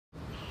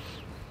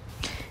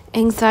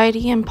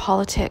Anxiety in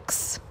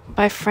Politics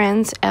by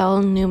Franz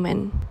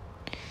Neumann.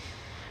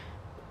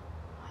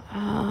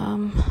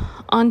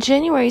 On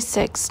January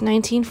 6,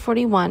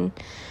 1941,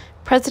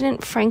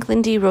 President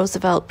Franklin D.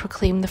 Roosevelt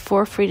proclaimed the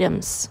four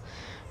freedoms: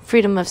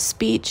 freedom of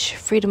speech,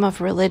 freedom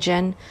of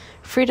religion,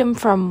 freedom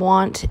from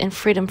want, and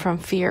freedom from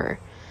fear.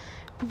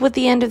 But with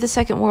the end of the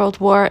Second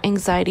World War,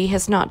 anxiety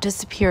has not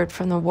disappeared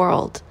from the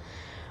world.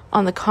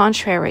 On the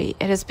contrary,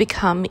 it has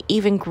become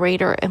even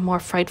greater and more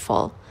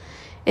frightful.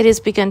 It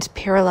has begun to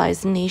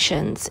paralyze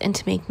nations and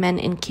to make men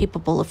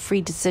incapable of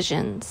free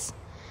decisions.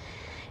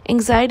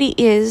 Anxiety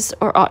is,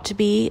 or ought to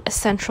be, a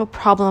central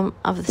problem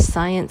of the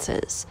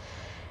sciences.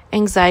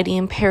 Anxiety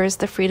impairs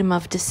the freedom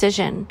of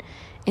decision.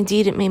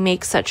 Indeed, it may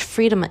make such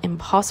freedom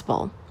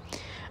impossible.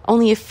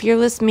 Only a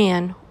fearless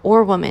man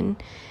or woman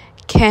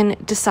can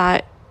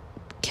decide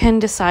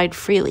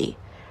freely.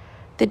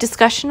 The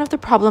discussion of the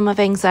problem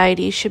of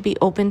anxiety should be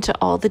open to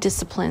all the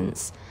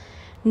disciplines,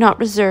 not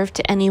reserved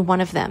to any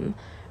one of them,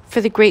 for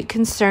the great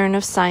concern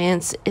of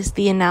science is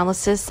the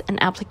analysis and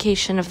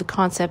application of the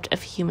concept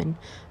of human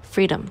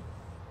freedom.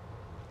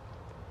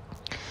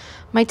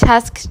 My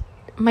task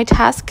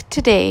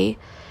today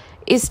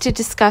is to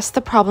discuss the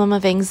problem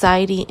of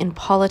anxiety in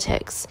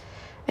politics,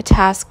 a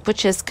task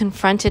which is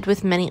confronted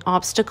with many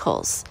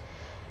obstacles.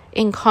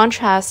 In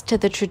contrast to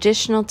the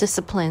traditional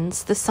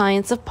disciplines, the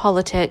science of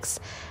politics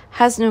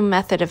has no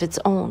method of its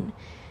own.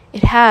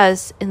 It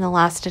has, in the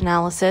last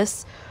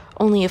analysis,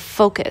 only a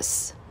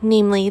focus,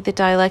 namely the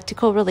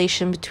dialectical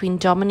relation between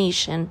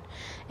domination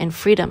and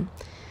freedom.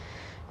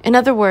 In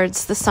other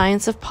words, the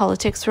science of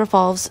politics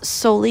revolves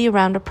solely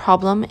around a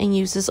problem and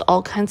uses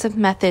all kinds of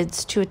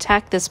methods to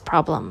attack this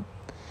problem.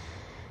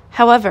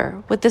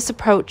 However, with this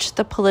approach,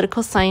 the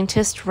political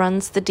scientist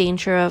runs the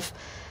danger of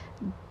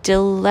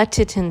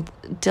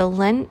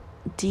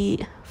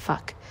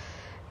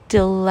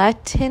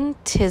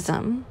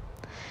dilettantism,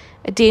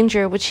 a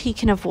danger which he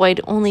can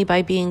avoid only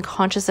by being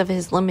conscious of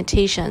his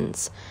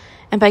limitations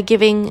and by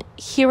giving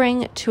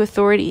hearing to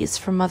authorities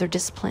from other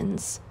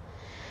disciplines.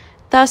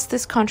 Thus,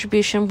 this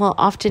contribution will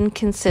often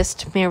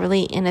consist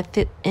merely in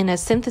a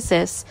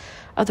synthesis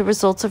of the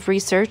results of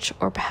research,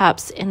 or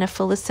perhaps in a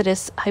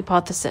felicitous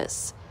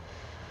hypothesis.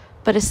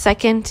 But a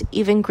second,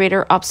 even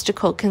greater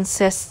obstacle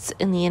consists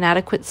in the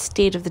inadequate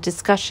state of the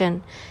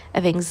discussion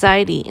of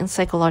anxiety in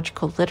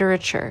psychological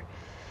literature.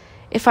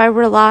 If I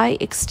rely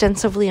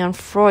extensively on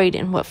Freud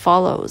in what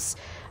follows,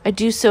 I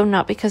do so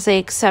not because I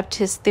accept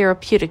his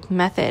therapeutic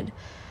method,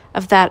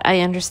 of that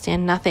I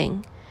understand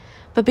nothing,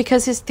 but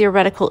because his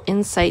theoretical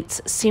insights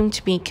seem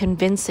to me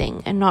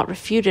convincing and not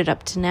refuted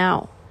up to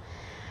now.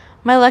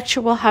 My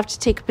lecture will have to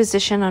take a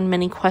position on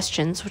many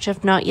questions which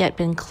have not yet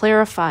been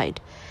clarified,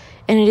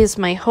 and it is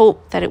my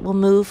hope that it will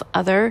move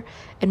other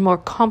and more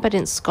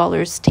competent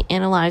scholars to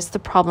analyze the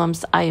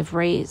problems I have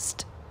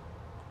raised.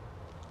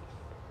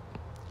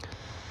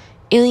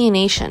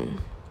 Alienation.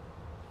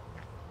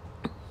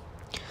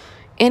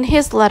 In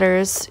his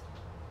letters,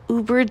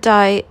 Über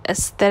die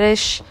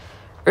ästhetische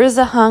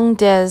Ursachen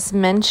des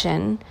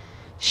Menschen,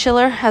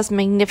 Schiller has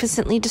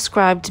magnificently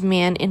described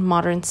man in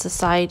modern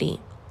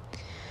society.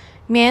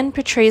 Man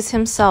portrays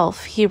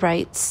himself, he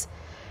writes,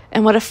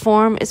 and what a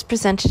form is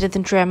presented in the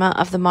drama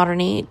of the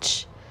modern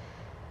age.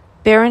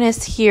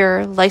 Barrenness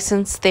here,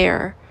 license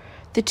there,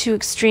 the two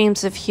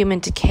extremes of human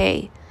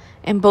decay,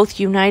 and both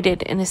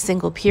united in a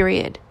single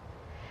period.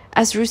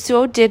 As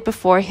Rousseau did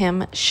before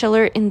him,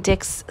 Schiller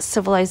indicts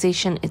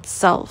civilization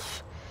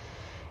itself.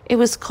 It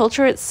was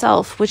culture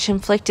itself which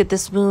inflicted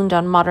this wound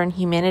on modern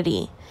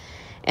humanity,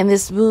 and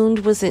this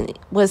wound was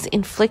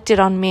inflicted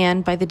on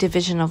man by the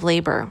division of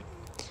labor.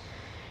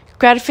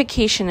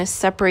 Gratification is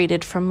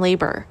separated from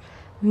labor,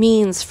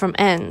 means from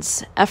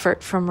ends,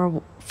 effort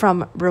from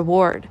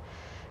reward.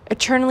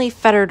 Eternally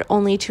fettered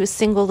only to a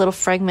single little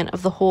fragment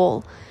of the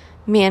whole,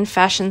 man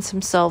fashions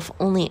himself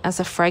only as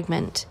a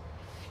fragment.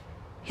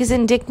 His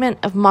indictment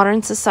of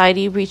modern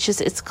society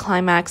reaches its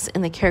climax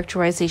in the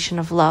characterization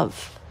of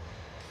love.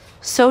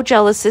 So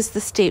jealous is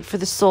the state for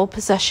the sole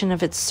possession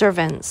of its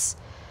servants,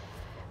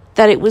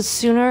 that it would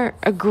sooner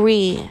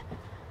agree,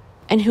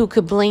 and who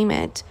could blame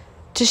it,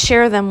 to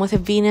share them with a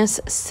Venus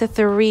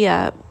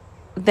Cytherea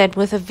than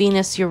with a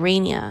Venus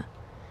Urania.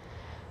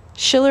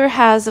 Schiller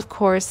has, of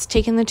course,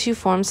 taken the two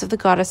forms of the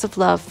goddess of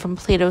love from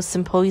Plato's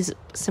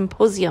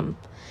Symposium,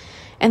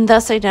 and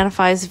thus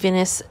identifies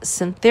Venus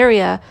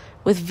Cytherea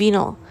with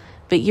venal,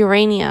 but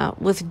Urania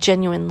with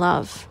genuine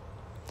love.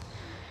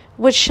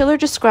 What Schiller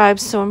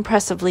describes so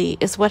impressively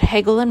is what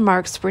Hegel and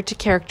Marx were to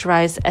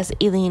characterize as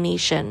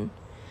alienation.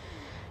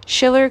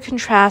 Schiller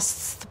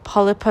contrasts the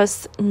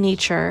polypus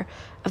nature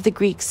of the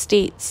Greek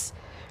states,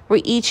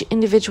 where each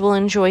individual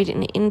enjoyed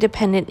an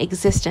independent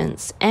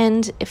existence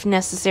and, if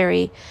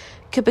necessary,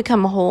 could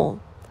become a whole,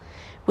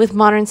 with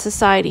modern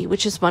society,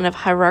 which is one of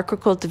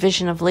hierarchical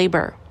division of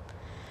labor.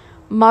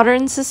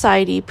 Modern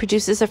society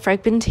produces a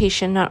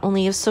fragmentation not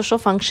only of social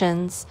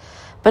functions,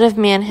 but of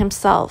man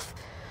himself,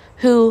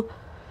 who,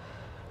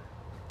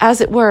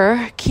 as it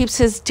were, keeps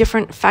his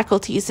different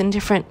faculties in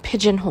different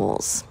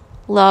pigeonholes.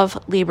 love,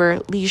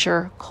 labor,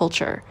 leisure,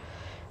 culture,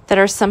 that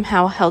are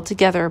somehow held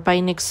together by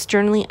an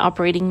externally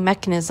operating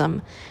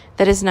mechanism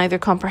that is neither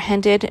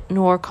comprehended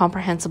nor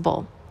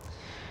comprehensible.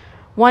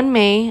 One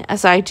may,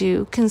 as I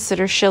do,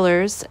 consider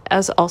Schiller's,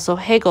 as also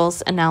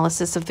Hegel's,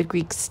 analysis of the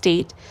Greek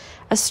state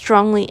as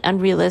strongly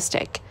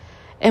unrealistic,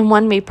 and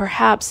one may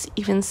perhaps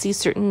even see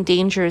certain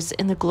dangers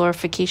in the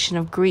glorification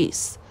of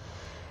Greece.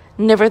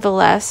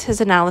 Nevertheless,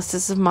 his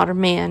analysis of modern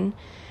man,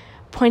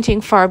 pointing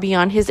far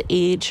beyond his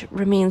age,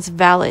 remains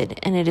valid,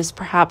 and it is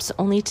perhaps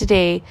only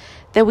today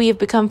that we have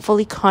become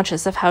fully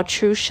conscious of how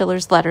true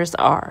Schiller's letters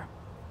are.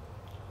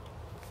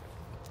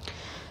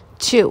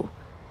 2.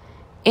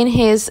 In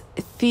his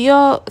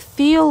Theologische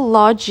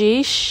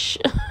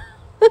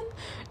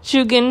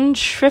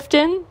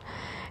Jugendschriften,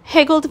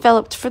 Hegel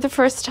developed for the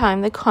first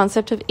time the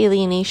concept of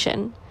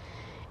alienation.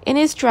 In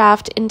his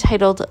draft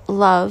entitled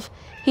Love,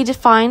 he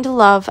defined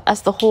love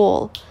as the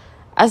whole,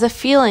 as a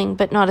feeling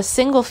but not a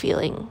single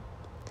feeling.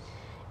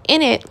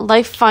 In it,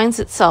 life finds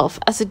itself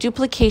as a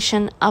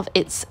duplication of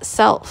its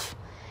self,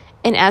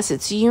 and as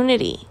its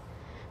unity.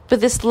 But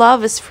this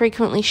love is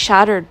frequently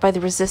shattered by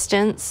the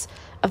resistance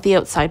of the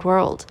outside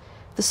world,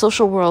 the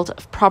social world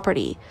of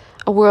property,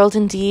 a world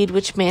indeed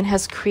which man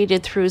has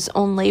created through his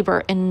own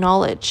labor and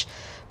knowledge,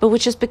 but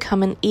which has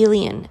become an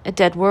alien, a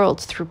dead world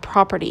through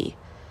property.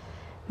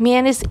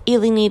 Man is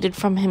alienated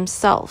from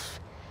himself.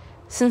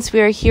 Since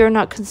we are here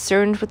not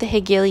concerned with the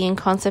Hegelian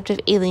concept of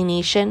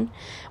alienation,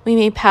 we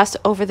may pass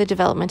over the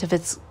development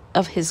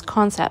of his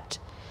concept.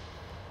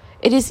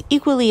 It is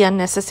equally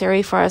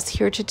unnecessary for us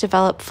here to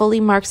develop fully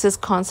Marx's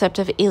concept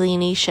of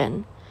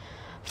alienation.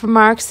 For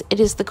Marx, it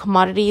is the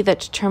commodity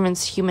that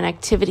determines human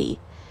activity.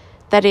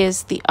 That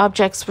is, the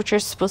objects which are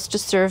supposed to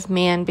serve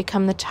man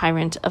become the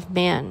tyrant of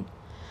man.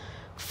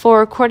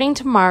 For, according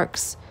to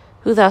Marx,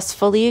 who thus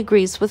fully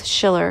agrees with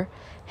Schiller,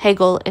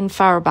 Hegel, and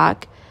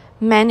Feuerbach,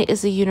 man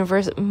is a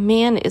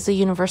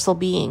universal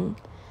being.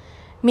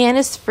 Man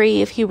is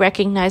free if he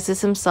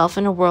recognizes himself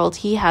in a world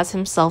he has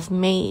himself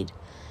made.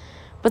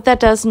 But that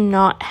does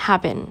not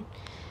happen.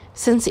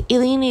 Since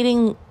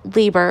alienating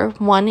labor,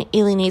 1,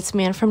 alienates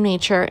man from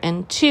nature,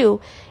 and 2,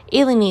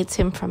 alienates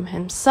him from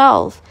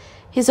himself,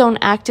 his own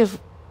active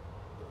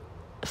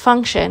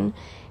function,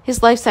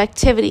 his life's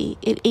activity,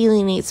 it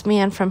alienates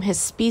man from his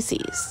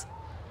species.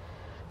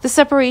 The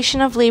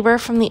separation of labor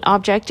from the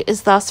object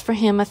is thus for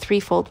him a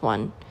threefold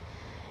one.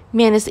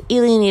 Man is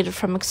alienated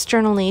from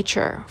external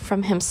nature,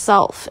 from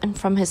himself, and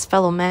from his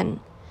fellow men.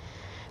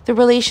 The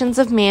relations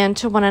of man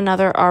to one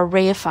another are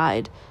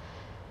reified.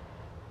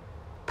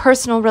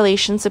 Personal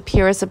relations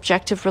appear as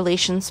objective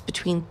relations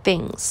between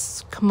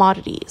things,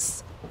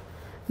 commodities.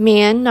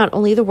 Man, not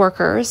only the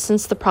worker,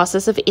 since the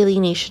process of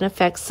alienation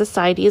affects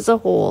society as a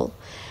whole,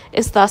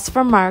 is thus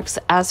for Marx,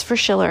 as for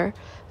Schiller,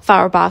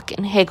 Feuerbach,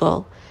 and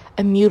Hegel,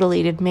 a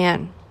mutilated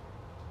man.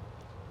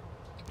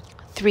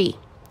 3.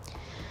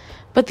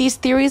 But these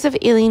theories of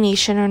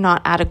alienation are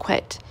not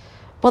adequate.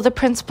 While the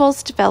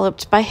principles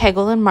developed by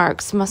Hegel and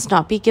Marx must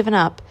not be given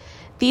up,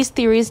 these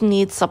theories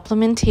need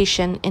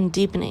supplementation and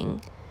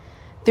deepening.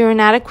 Their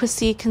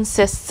inadequacy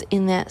consists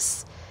in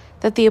this,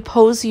 that they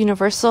oppose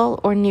universal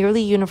or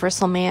nearly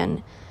universal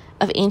man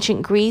of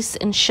ancient Greece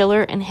and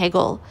Schiller and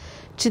Hegel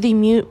to the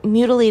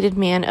mutilated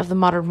man of the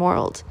modern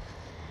world.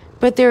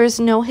 But there is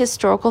no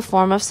historical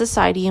form of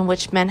society in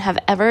which men have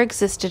ever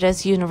existed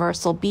as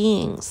universal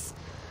beings,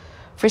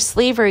 for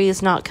slavery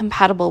is not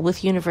compatible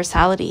with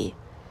universality.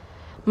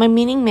 My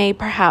meaning may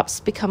perhaps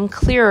become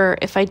clearer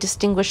if I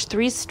distinguish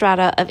 3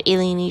 strata of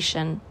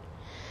alienation: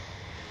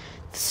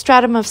 the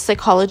stratum of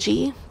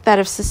psychology, that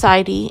of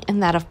society,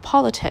 and that of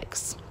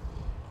politics.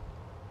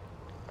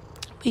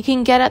 We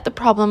can get at the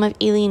problem of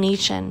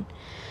alienation,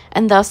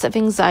 and thus of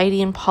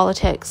anxiety in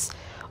politics,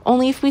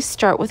 only if we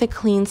start with a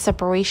clean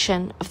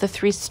separation of the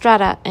 3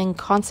 strata and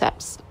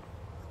concepts,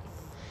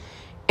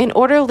 in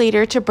order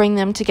later to bring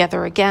them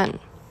together again.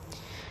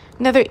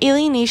 Neither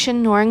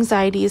alienation nor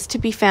anxiety is to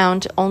be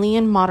found only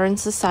in modern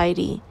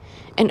society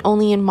and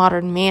only in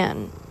modern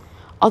man,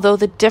 although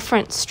the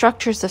different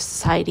structures of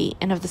society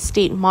and of the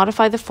state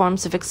modify the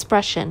forms of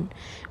expression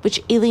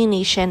which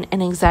alienation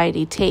and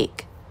anxiety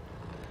take.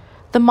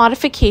 The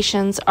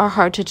modifications are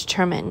hard to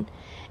determine,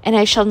 and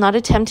I shall not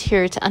attempt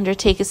here to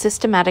undertake a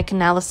systematic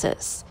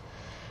analysis,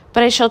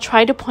 but I shall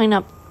try to point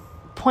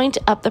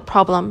up the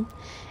problem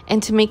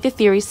and to make the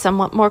theory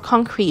somewhat more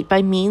concrete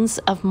by means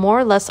of more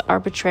or less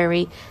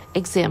arbitrary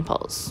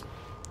examples.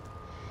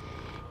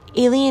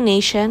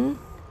 Alienation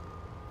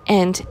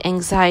and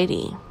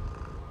anxiety.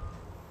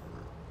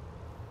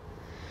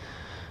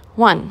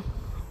 1.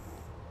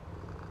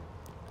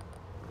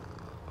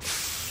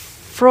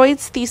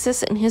 Freud's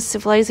thesis in his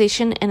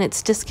Civilization and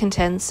its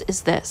Discontents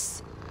is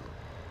this: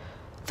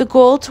 the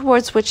goal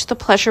towards which the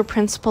pleasure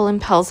principle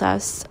impels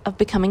us, of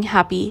becoming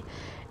happy,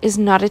 is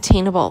not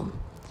attainable.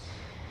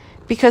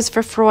 Because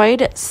for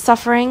Freud,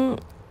 suffering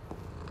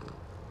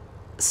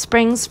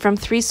springs from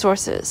 3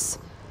 sources: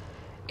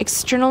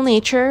 external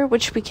nature,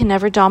 which we can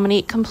never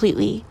dominate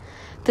completely,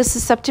 the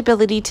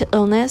susceptibility to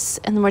illness,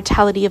 and the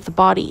mortality of the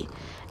body,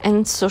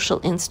 and social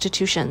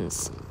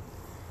institutions.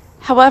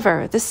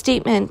 However, the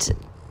statement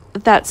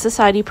that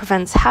society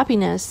prevents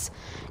happiness,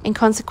 and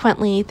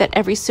consequently that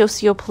every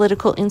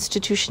socio-political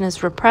institution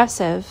is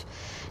repressive,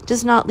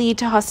 does not lead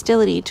to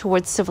hostility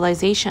towards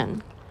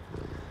civilization.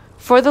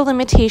 For the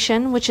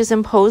limitation which is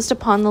imposed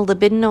upon the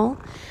libidinal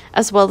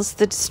as well as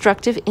the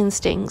destructive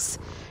instincts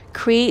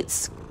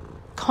creates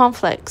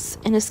conflicts,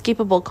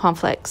 inescapable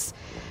conflicts,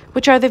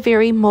 which are the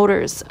very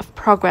motors of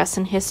progress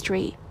in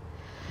history.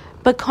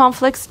 But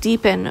conflicts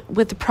deepen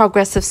with the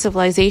progress of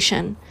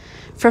civilization,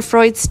 for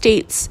Freud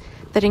states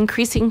that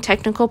increasing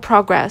technical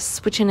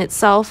progress, which in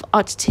itself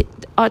ought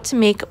to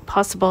make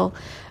possible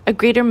a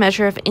greater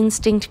measure of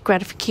instinct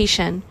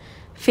gratification,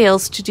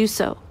 fails to do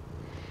so.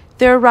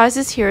 There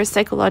arises here a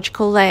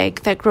psychological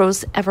lag that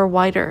grows ever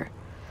wider,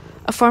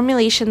 a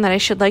formulation that I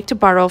should like to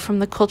borrow from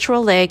the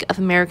cultural lag of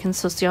American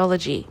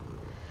sociology.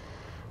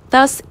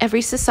 Thus,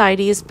 every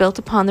society is built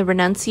upon the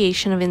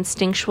renunciation of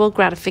instinctual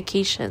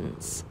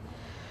gratifications.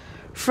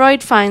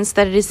 Freud finds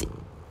that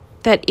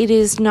it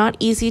is not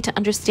easy to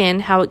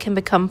understand how it can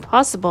become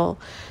possible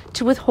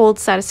to withhold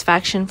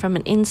satisfaction from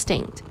an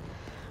instinct,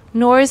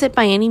 nor is it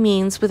by any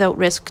means without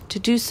risk to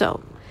do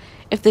so.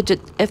 If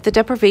the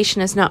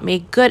deprivation is not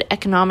made good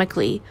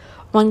economically,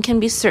 one can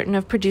be certain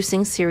of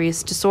producing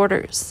serious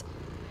disorders.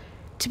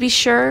 To be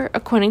sure,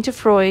 according to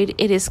Freud,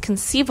 it is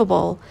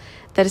conceivable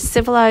that a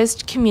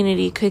civilized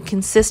community could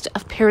consist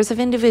of pairs of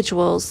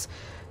individuals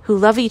who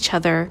love each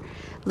other,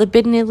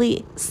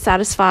 libidinally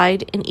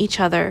satisfied in each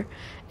other,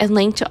 and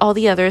linked to all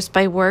the others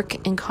by work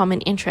and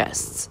common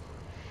interests.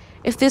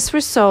 If this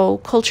were so,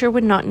 culture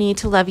would not need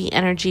to levy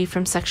energy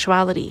from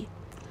sexuality.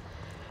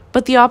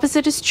 But the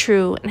opposite is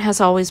true and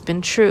has always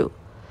been true,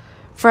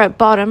 for at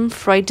bottom,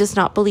 Freud does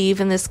not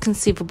believe in this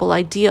conceivable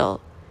ideal.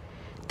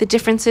 The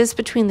differences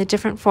between the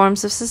different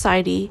forms of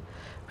society,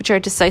 which are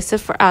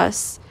decisive for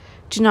us,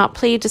 do not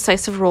play a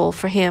decisive role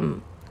for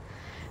him.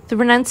 The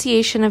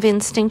renunciation of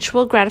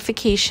instinctual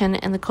gratification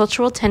and the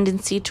cultural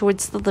tendency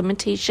towards the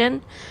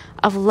limitation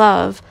of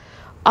love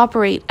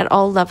operate at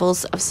all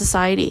levels of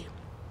society.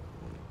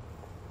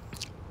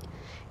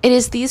 It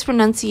is these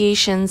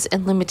renunciations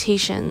and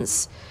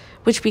limitations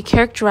which we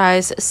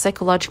characterize as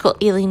psychological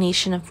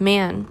alienation of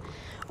man,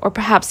 or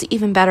perhaps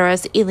even better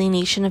as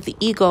alienation of the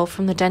ego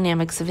from the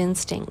dynamics of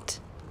instinct.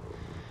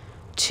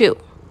 2.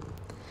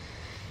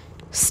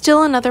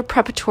 Still another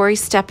preparatory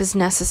step is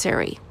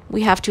necessary.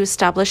 We have to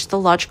establish the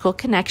logical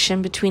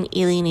connection between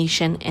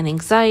alienation and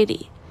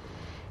anxiety.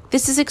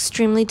 This is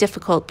extremely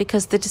difficult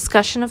because the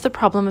discussion of the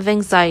problem of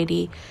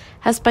anxiety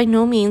has by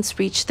no means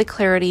reached the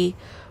clarity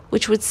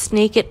which would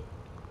make it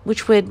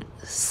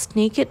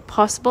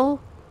possible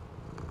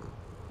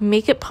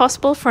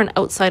for an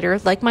outsider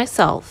like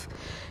myself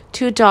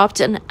to adopt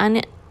an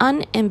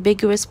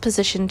unambiguous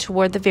position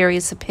toward the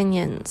various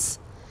opinions.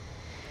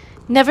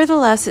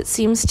 Nevertheless, it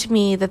seems to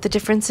me that the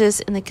differences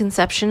in the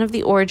conception of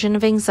the origin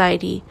of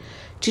anxiety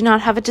do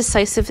not have a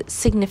decisive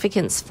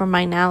significance for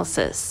my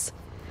analysis,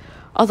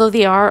 although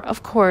they are,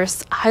 of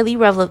course, highly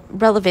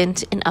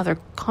relevant in other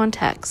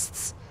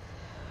contexts.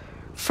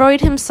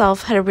 Freud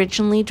himself had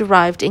originally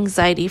derived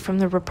anxiety from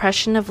the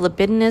repression of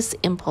libidinous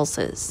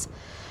impulses,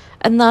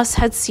 and thus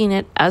had seen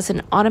it as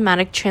an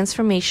automatic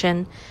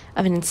transformation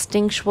of an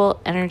instinctual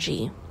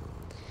energy.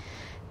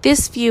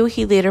 This view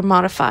he later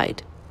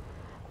modified.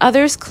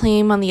 Others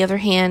claim, on the other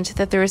hand,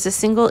 that there is a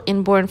single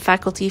inborn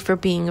faculty for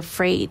being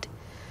afraid.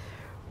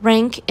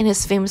 Rank, in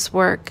his famous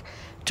work,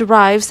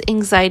 derives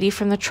anxiety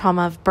from the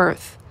trauma of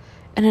birth,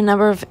 and a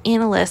number of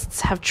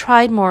analysts have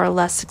tried more or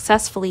less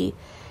successfully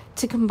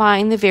to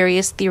combine the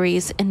various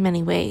theories in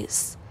many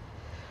ways.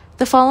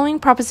 The following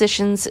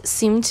propositions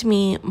seem to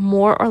me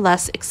more or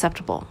less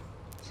acceptable.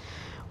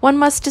 One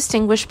must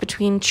distinguish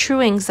between true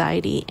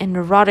anxiety and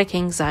neurotic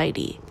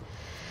anxiety.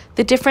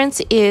 The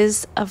difference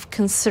is of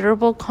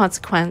considerable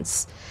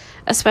consequence,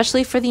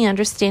 especially for the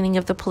understanding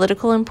of the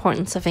political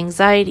importance of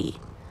anxiety.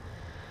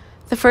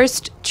 The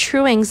first,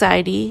 true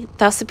anxiety,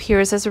 thus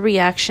appears as a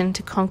reaction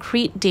to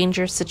concrete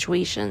danger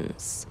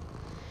situations.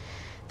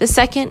 The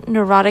second,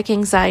 neurotic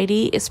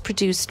anxiety, is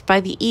produced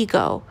by the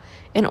ego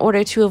in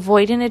order to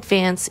avoid in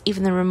advance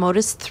even the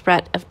remotest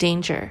threat of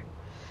danger.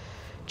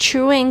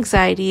 True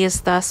anxiety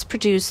is thus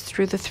produced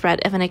through the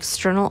threat of an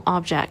external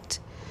object.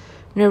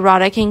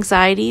 Neurotic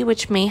anxiety,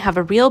 which may have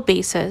a real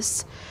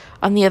basis,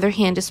 on the other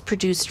hand, is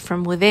produced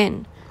from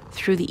within,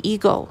 through the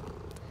ego.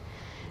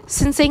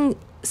 Since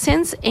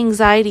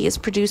anxiety is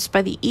produced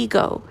by the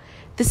ego,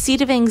 the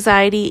seat of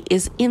anxiety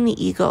is in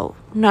the ego,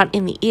 not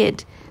in the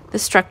id, the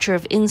structure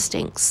of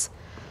instincts.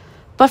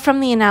 But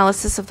from the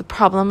analysis of the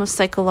problem of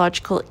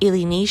psychological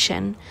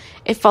alienation,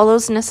 it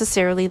follows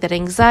necessarily that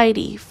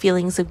anxiety,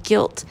 feelings of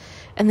guilt,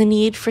 and the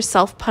need for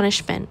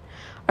self-punishment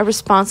are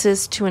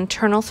responses to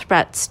internal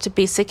threats to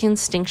basic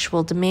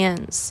instinctual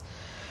demands,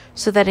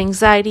 so that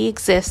anxiety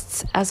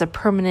exists as a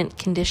permanent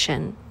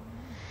condition.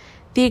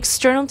 The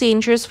external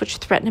dangers which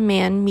threaten a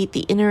man meet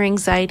the inner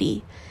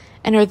anxiety,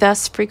 and are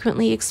thus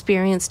frequently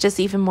experienced as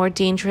even more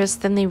dangerous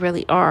than they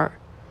really are.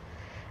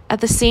 At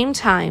the same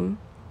time,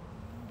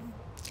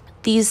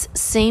 These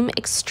same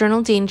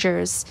external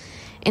dangers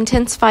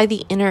intensify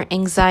the inner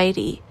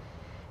anxiety.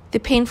 The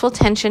painful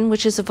tension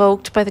which is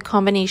evoked by the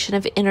combination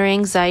of inner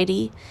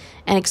anxiety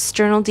and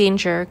external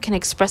danger can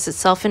express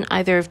itself in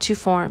either of two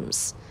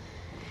forms,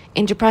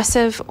 in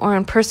depressive or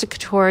in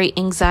persecutory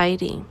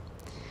anxiety.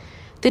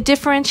 The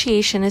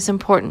differentiation is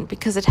important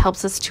because it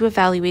helps us to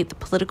evaluate the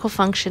political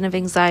function of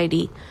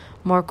anxiety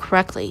more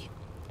correctly.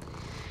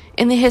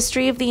 In the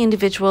history of the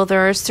individual,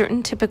 there are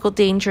certain typical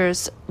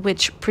dangers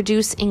which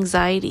produce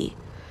anxiety.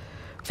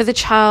 For the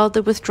child,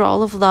 the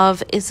withdrawal of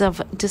love is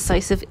of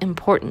decisive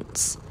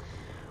importance.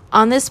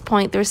 On this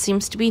point, there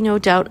seems to be no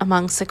doubt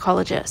among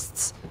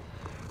psychologists.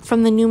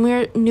 From the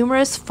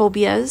numerous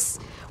phobias,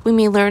 we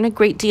may learn a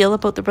great deal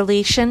about the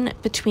relation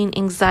between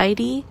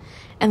anxiety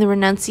and the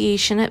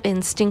renunciation of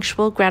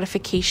instinctual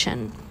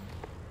gratification.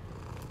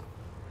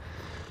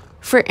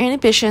 For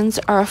inhibitions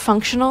are a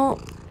functional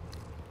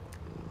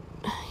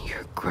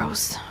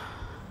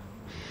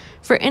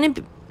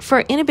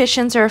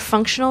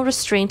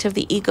restraint of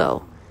the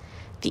ego.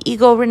 The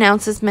ego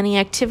renounces many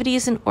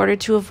activities in order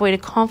to avoid a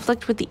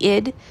conflict with the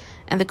id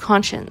and the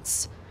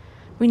conscience.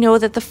 We know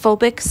that the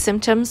phobic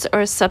symptoms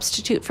are a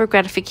substitute for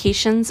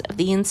gratifications of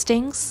the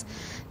instincts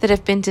that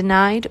have been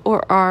denied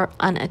or are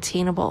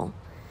unattainable.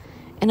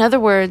 In other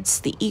words,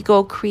 the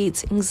ego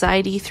creates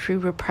anxiety through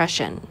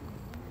repression.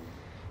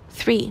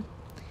 3.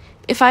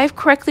 If I have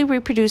correctly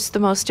reproduced the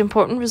most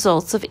important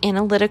results of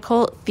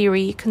analytical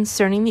theory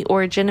concerning the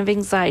origin of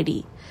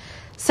anxiety,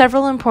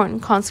 several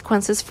important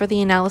consequences for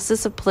the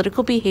analysis of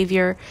political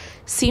behavior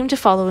seem to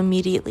follow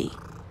immediately.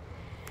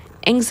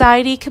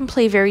 Anxiety can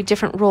play very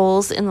different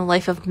roles in the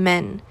life of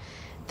men.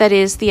 That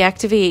is, the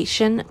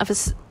activation of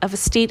a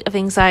state of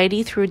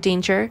anxiety through a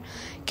danger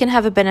can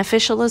have a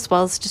beneficial as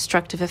well as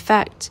destructive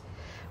effect.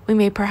 We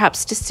may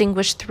perhaps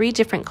distinguish 3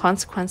 different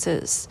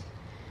consequences.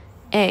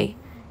 A.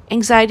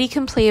 Anxiety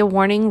can play a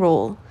warning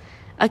role,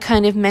 a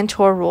kind of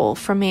mentor role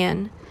for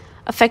man.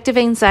 Affective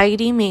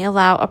anxiety may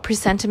allow a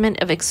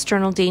presentiment of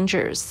external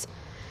dangers.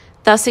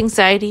 Thus,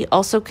 anxiety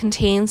also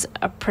contains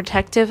a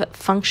protective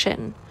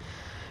function,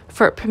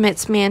 for it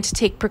permits man to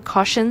take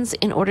precautions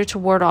in order to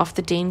ward off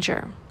the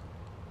danger.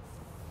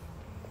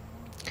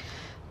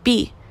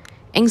 B.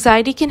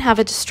 Anxiety can have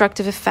a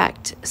destructive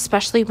effect,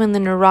 especially when the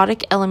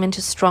neurotic element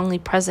is strongly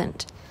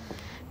present.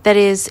 That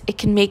is, it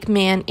can make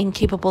man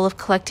incapable of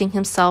collecting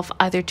himself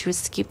either to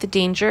escape the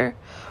danger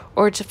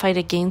or to fight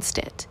against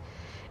it.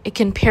 It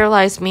can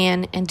paralyze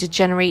man and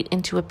degenerate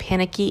into a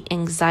panicky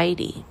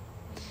anxiety.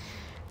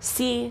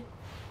 C.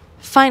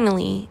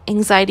 Finally,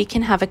 anxiety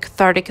can have a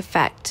cathartic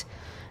effect.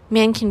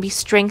 Man can be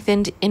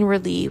strengthened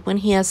inwardly when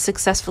he has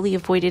successfully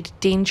avoided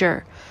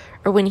danger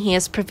or when he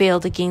has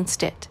prevailed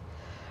against it.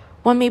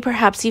 One may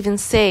perhaps even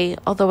say,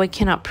 although I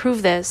cannot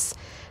prove this,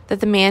 that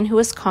the man who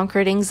has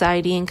conquered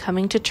anxiety in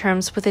coming to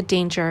terms with a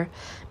danger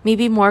may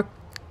be more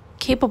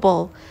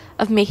capable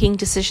of making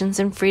decisions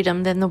in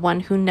freedom than the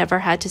one who never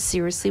had to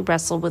seriously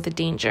wrestle with a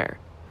danger.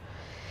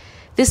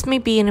 This may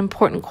be an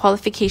important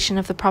qualification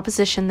of the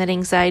proposition that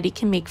anxiety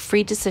can make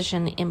free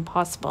decision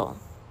impossible.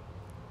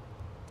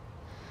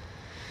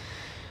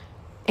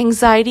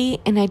 Anxiety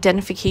and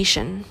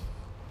identification.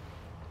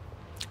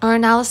 Our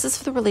analysis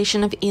of the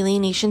relation of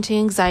alienation to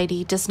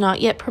anxiety does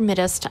not yet permit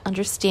us to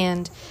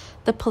understand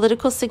the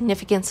political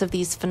significance of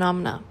these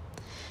phenomena,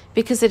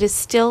 because it is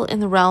still in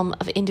the realm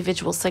of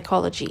individual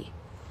psychology.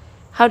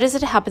 How does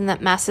it happen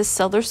that masses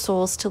sell their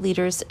souls to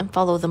leaders and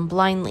follow them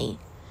blindly?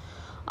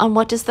 On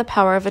what does the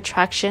power of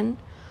attraction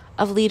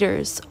of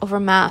leaders over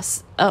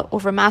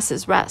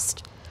masses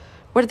rest?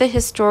 What are the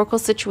historical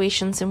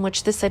situations in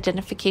which this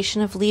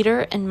identification of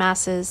leader and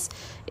masses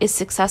is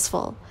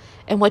successful?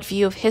 And what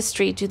view of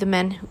history do the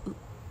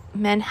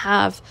men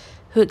have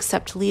who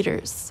accept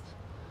leaders?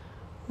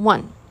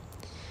 1.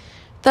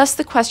 Thus,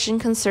 the question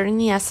concerning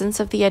the essence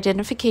of the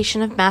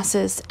identification of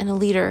masses and a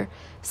leader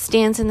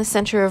stands in the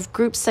center of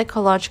group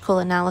psychological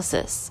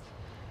analysis.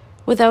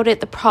 Without it,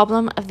 the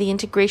problem of the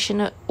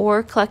integration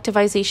or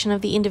collectivization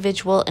of the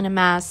individual in a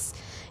mass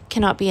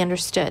cannot be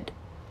understood.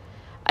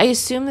 I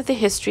assume that the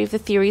history of the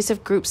theories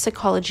of group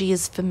psychology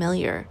is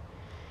familiar.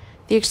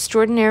 The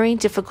extraordinary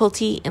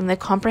difficulty in the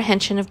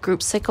comprehension of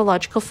group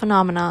psychological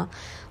phenomena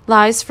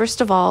lies, first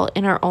of all,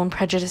 in our own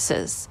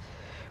prejudices,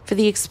 for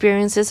the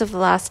experiences of the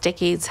last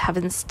decades have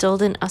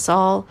instilled in us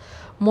all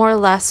more or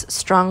less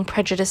strong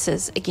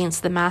prejudices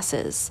against the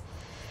masses,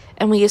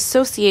 and we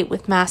associate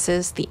with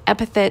masses the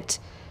epithet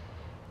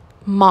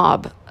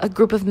mob, a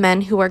group of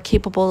men who are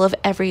capable of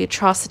every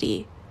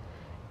atrocity.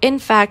 In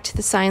fact,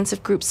 the science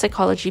of group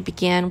psychology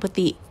began with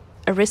the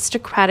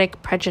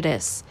aristocratic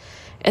prejudice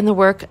in the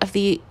work of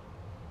the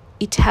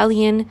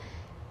Italian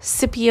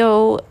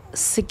Scipio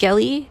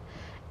Sigelli,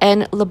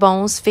 and Le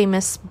Bon's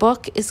famous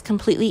book is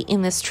completely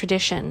in this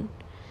tradition.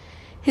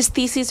 His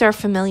theses are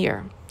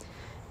familiar.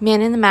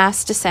 Man in the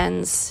mass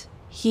descends.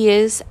 He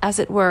is, as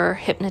it were,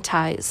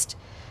 hypnotized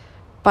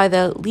by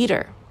the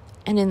leader,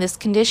 and in this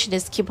condition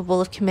is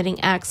capable of committing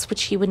acts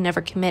which he would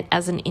never commit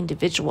as an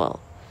individual.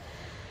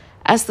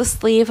 As the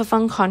slave of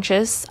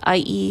unconscious,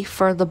 i.e.,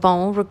 for Le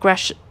Bon,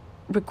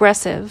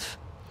 regressive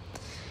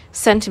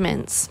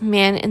sentiments,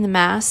 man in the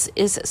mass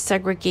is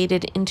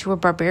segregated into a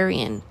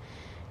barbarian.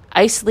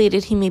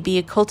 Isolated, he may be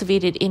a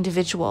cultivated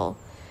individual.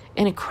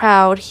 In a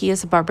crowd, he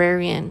is a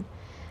barbarian,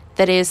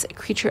 that is, a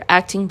creature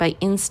acting by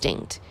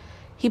instinct.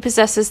 He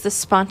possesses the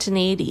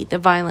spontaneity, the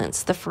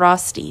violence, the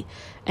ferocity,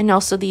 and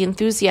also the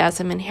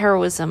enthusiasm and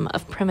heroism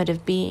of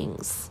primitive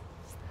beings.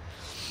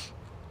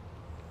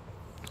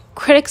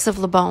 Critics of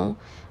Le Bon,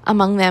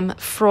 among them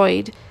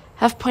Freud,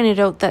 have pointed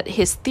out that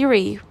his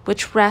theory,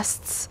 which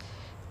rests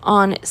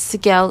on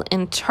Segel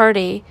and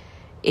Tarde,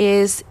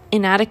 is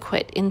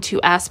inadequate in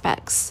two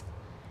aspects.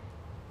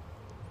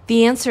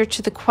 The answer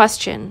to the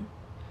question,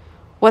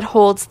 what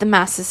holds the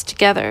masses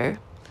together,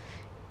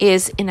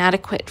 is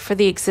inadequate, for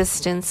the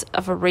existence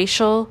of a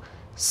racial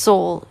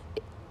soul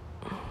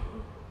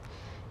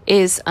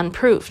is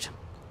unproved.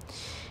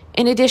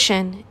 In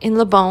addition, in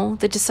Le Bon,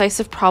 the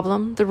decisive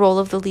problem, the role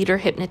of the leader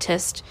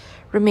hypnotist,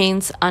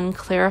 remains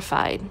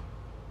unclarified.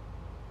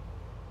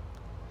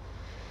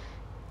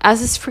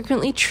 As is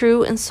frequently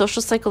true in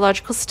social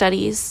psychological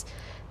studies,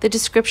 the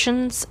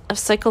descriptions of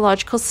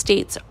psychological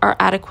states are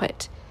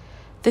adequate.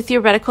 The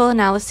theoretical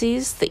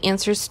analyses, the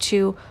answers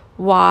to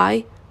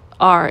why,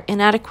 are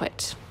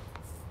inadequate.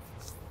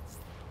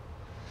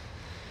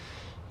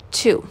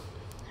 2.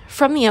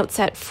 From the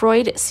outset,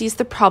 Freud sees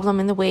the problem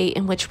in the way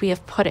in which we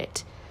have put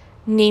it,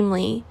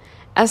 namely,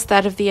 as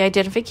that of the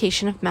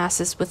identification of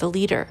masses with a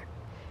leader,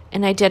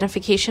 an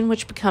identification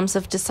which becomes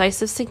of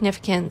decisive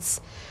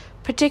significance,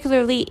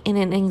 particularly in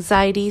an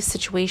anxiety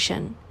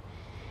situation.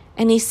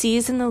 And he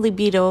sees in the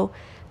libido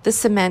the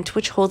cement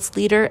which holds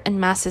leader and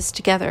masses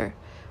together,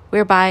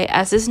 whereby,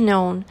 as is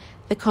known,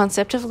 the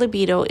concept of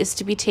libido is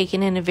to be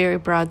taken in a very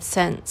broad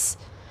sense,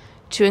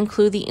 to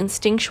include the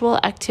instinctual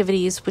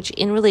activities which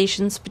in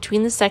relations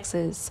between the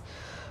sexes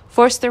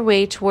force their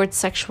way towards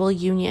sexual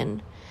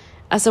union,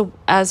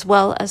 as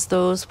well as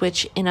those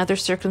which, in other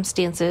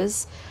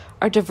circumstances,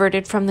 are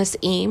diverted from this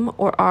aim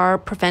or are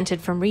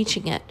prevented from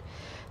reaching it,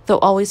 though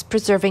always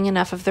preserving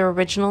enough of their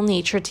original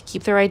nature to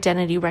keep their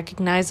identity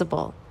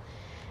recognizable,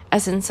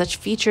 as in such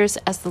features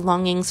as the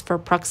longings for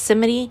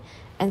proximity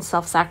and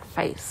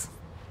self-sacrifice.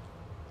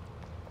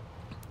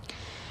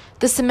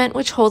 The cement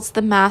which holds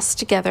the mass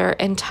together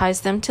and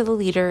ties them to the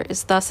leader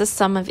is thus a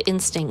sum of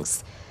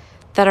instincts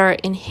that are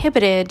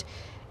inhibited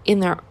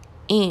in their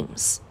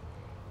aims.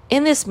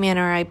 In this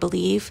manner, I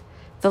believe,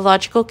 the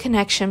logical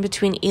connection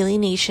between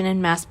alienation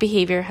and mass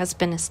behavior has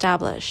been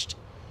established.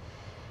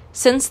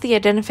 Since the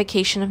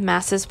identification of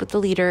masses with the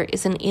leader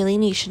is an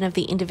alienation of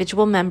the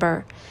individual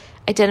member,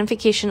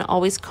 identification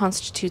always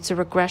constitutes a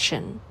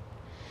regression,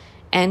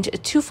 and a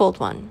twofold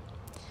one.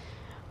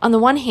 On the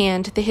one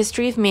hand, the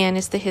history of man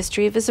is the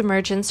history of his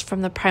emergence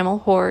from the primal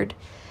horde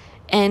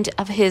and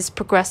of his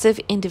progressive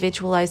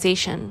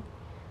individualization.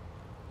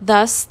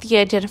 Thus, the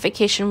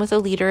identification with a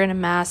leader in a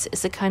mass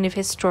is a kind of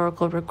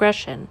historical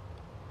regression.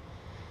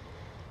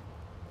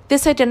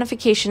 This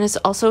identification is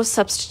also a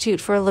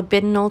substitute for a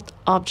libidinal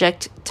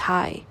object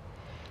tie,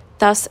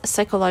 thus a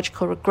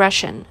psychological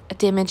regression, a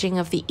damaging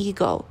of the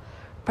ego,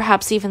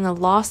 perhaps even the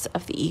loss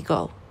of the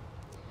ego.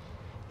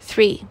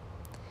 3.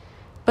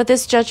 But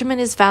this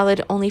judgment is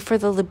valid only for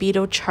the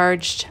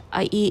libido-charged,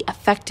 i.e.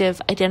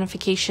 affective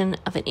identification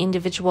of an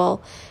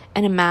individual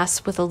and a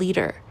mass with a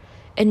leader,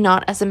 and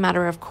not as a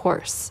matter of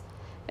course,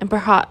 and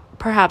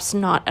perhaps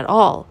not at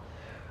all,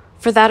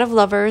 for that of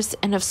lovers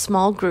and of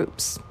small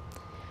groups.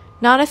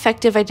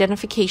 Non-affective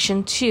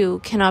identification,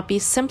 too, cannot be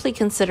simply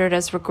considered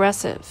as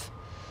regressive,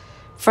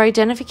 for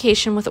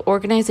identification with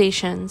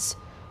organizations,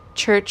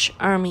 church,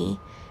 army,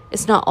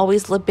 is not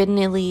always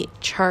libidinally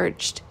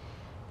charged.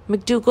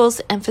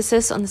 McDougall's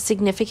emphasis on the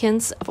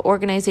significance of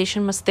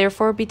organization must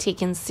therefore be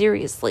taken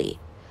seriously.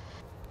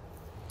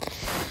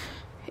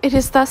 It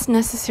is thus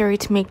necessary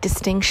to make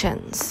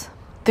distinctions.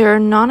 There are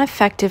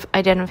non-affective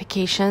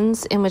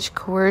identifications in which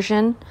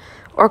coercion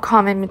or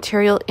common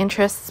material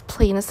interests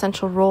play an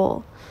essential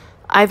role,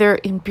 either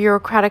in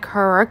bureaucratic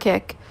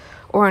hierarchic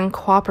or in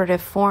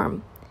cooperative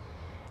form.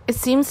 It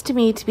seems to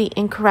me to be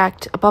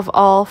incorrect, above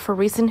all for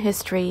recent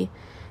history,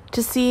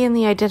 to see in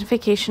the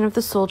identification of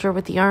the soldier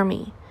with the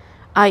army,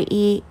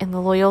 i.e. in the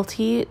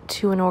loyalty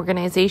to an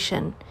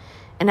organization,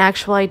 an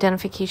actual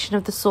identification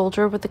of the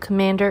soldier with the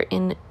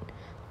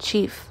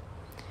commander-in-chief.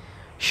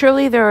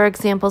 Surely there are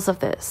examples of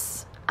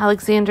this: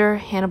 Alexander,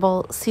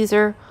 Hannibal,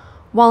 Caesar,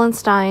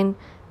 Wallenstein,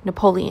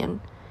 Napoleon.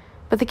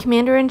 But the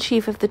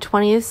commander-in-chief of the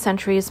 20th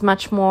century is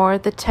much more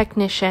the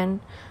technician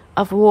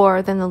of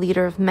war than the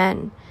leader of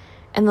men,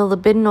 and the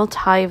libidinal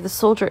tie of the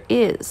soldier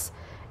is,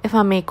 if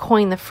I may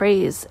coin the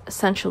phrase,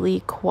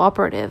 essentially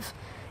cooperative,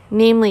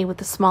 namely with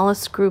the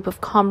smallest group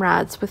of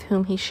comrades with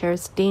whom he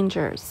shares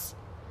dangers.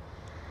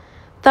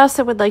 Thus,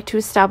 I would like to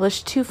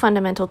establish two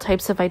fundamental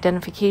types of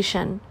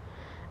identification: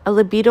 a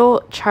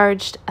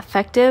libido-charged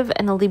affective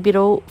and a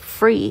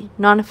libido-free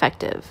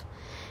non-affective,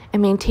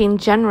 and maintain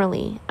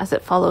generally, as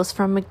it follows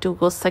from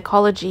McDougall's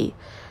psychology,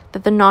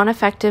 that the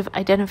non-affective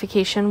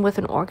identification with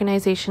an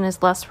organization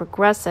is less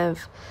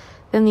regressive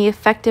than the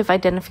affective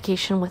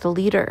identification with a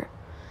leader.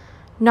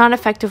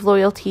 Non-affective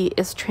loyalty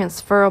is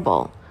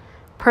transferable.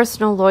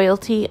 Personal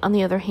loyalty, on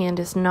the other hand,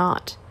 is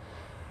not.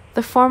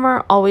 The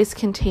former always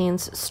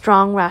contains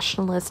strong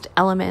rationalist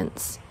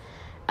elements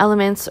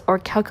or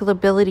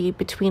calculability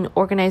between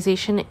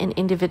organization and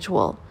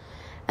individual,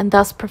 and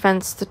thus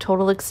prevents the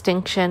total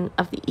extinction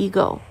of the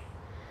ego.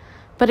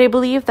 But I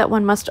believe that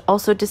one must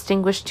also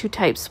distinguish two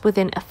types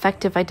within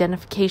affective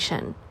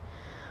identification.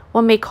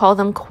 One may call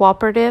them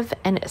cooperative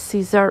and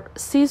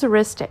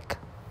Caesaristic.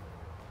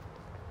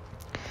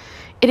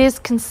 It is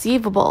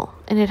conceivable,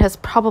 and it has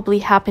probably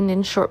happened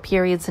in short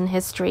periods in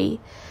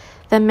history,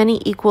 that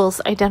many equals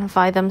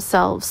identify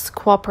themselves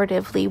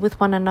cooperatively with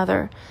one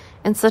another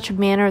in such a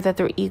manner that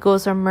their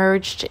egos are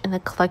merged in the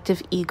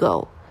collective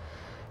ego.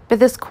 But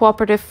this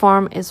cooperative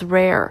form is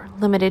rare,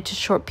 limited to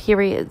short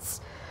periods,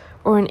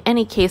 or in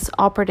any case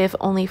operative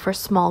only for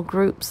small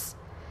groups.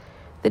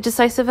 The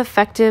decisive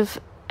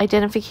affective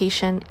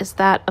identification is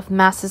that of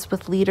masses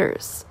with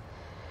leaders.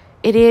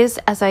 It is,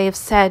 as I have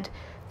said,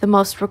 the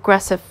most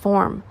regressive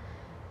form,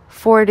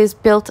 for it is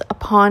built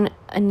upon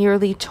a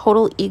nearly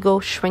total ego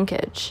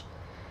shrinkage.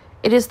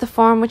 It is the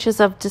form which is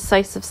of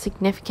decisive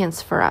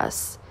significance for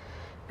us.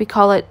 We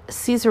call it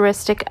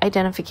Caesaristic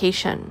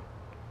identification.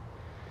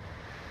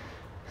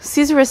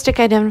 Caesaristic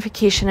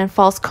identification and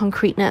false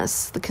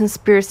concreteness, the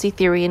conspiracy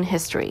theory in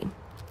history.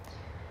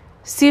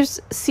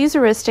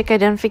 Caesaristic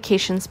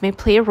identifications may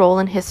play a role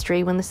in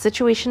history when the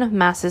situation of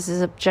masses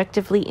is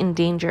objectively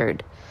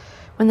endangered,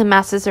 when the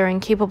masses are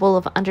incapable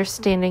of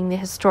understanding the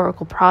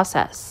historical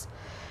process,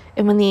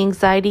 and when the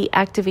anxiety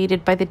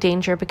activated by the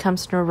danger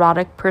becomes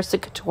neurotic,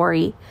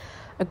 persecutory,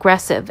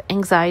 aggressive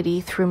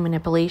anxiety through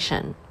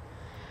manipulation.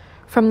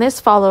 From this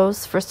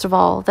follows, first of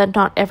all, that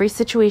not every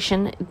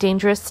situation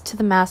dangerous to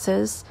the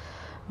masses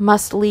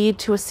must lead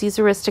to a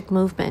Caesaristic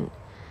movement.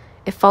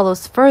 It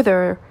follows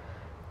further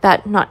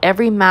that not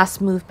every mass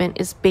movement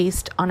is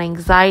based on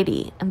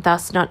anxiety, and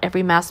thus not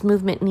every mass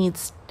movement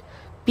needs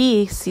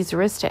be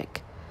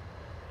Caesaristic.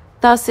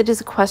 Thus, it is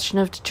a question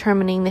of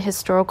determining the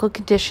historical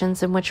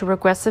conditions in which a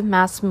regressive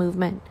mass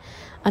movement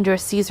under a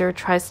Caesar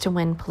tries to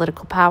win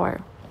political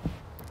power.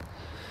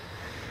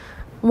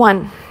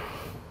 1.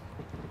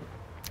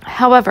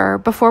 However,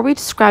 before we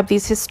describe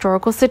these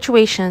historical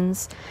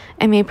situations,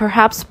 I may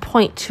perhaps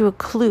point to a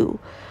clue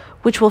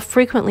which will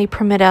frequently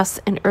permit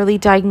us an early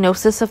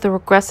diagnosis of the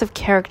regressive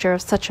character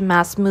of such a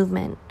mass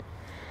movement.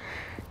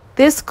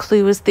 This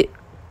clue is the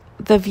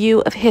view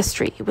of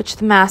history which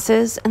the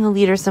masses and the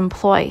leaders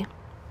employ.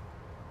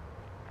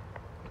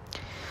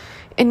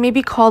 It may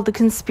be called the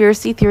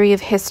conspiracy theory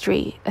of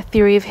history, a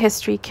theory of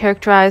history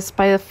characterized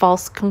by a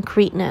false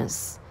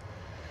concreteness.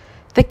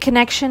 The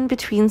connection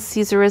between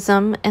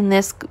Caesarism and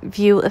this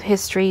view of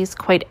history is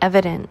quite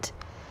evident.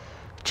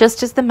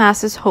 Just as the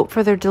masses hope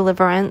for their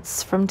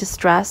deliverance from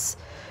distress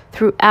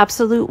through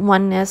absolute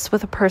oneness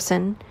with a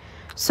person,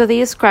 so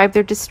they ascribe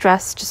their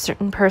distress to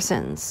certain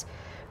persons,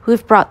 who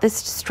have brought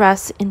this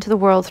distress into the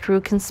world through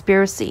a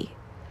conspiracy.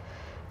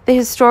 The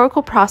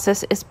historical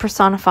process is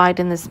personified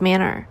in this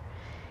manner.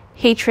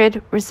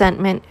 Hatred,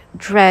 resentment,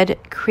 dread,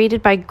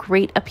 created by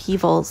great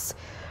upheavals,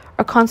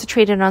 are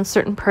concentrated on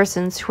certain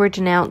persons who are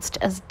denounced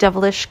as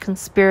devilish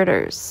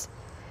conspirators.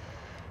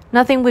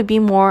 Nothing would be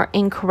more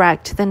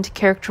incorrect than to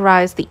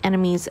characterize the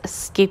enemies as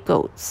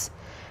scapegoats,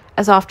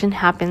 as often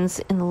happens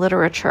in the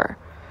literature,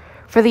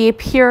 for they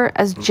appear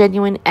as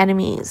genuine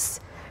enemies,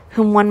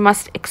 whom one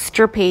must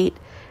extirpate,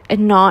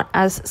 and not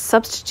as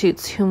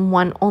substitutes whom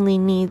one only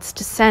needs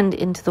to send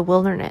into the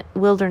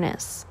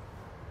wilderness.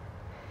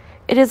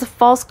 It is a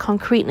false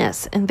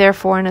concreteness, and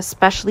therefore an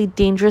especially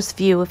dangerous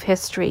view of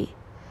history.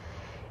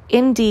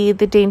 Indeed,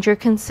 the danger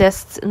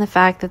consists in the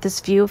fact that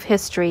this view of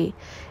history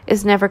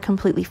is never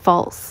completely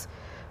false,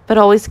 but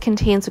always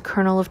contains a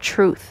kernel of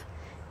truth,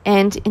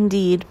 and,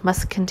 indeed,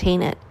 must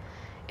contain it,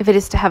 if it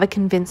is to have a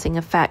convincing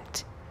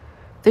effect.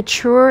 The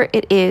truer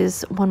it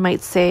is, one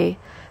might say,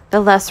 the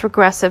less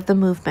regressive the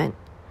movement,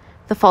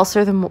 the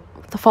falser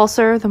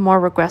the more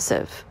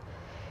regressive.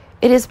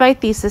 It is my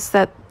thesis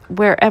that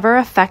wherever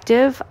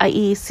effective,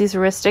 i.e.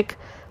 Caesaristic,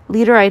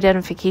 leader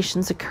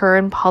identifications occur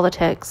in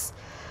politics,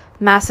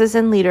 masses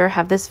and leader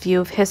have this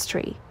view of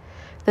history,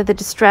 that the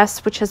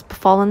distress which has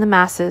befallen the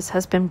masses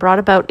has been brought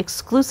about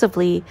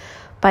exclusively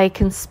by a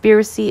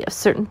conspiracy of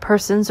certain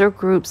persons or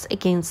groups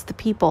against the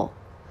people.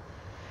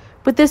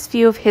 With this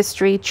view of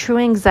history, true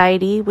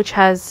anxiety, which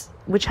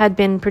had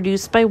been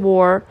produced by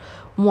war,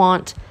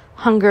 want,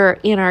 hunger,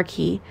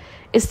 anarchy,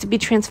 is to be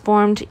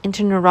transformed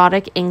into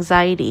neurotic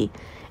anxiety,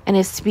 and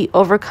is to be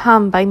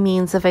overcome by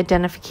means of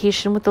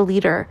identification with the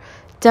leader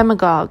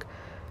demagogue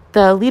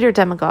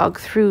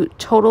through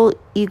total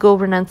ego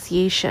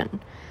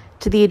renunciation,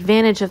 to the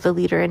advantage of the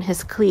leader and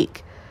his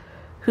clique,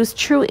 whose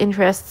true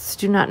interests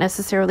do not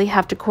necessarily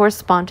have to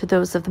correspond to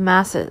those of the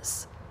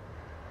masses.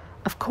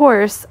 Of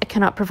course, I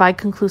cannot provide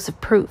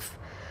conclusive proof,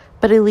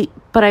 but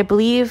I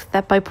believe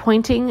that by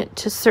pointing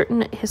to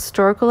certain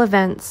historical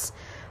events,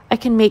 I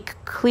can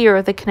make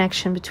clear the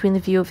connection between the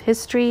view of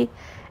history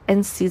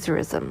and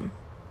Caesarism.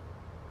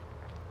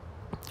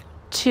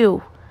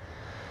 2.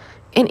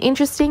 An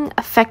interesting,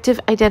 effective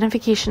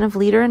identification of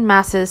leader and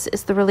masses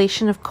is the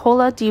relation of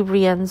Cola di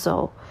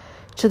Rienzo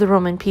to the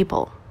Roman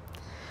people.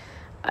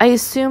 I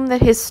assume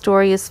that his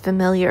story is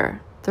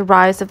familiar, the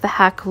rise of the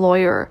hack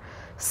lawyer,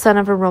 son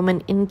of a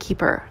Roman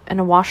innkeeper and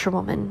a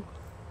washerwoman,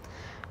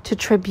 to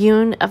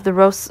tribune of the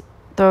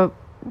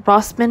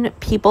Rosman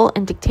people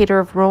and dictator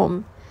of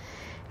Rome,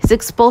 his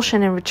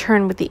expulsion and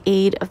return with the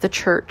aid of the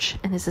church,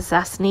 and his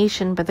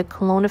assassination by the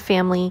Colonna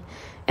family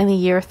in the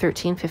year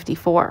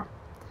 1354.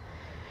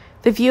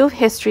 The view of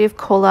history of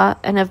Cola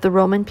and of the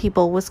Roman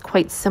people was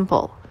quite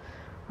simple.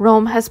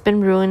 Rome has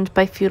been ruined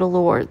by feudal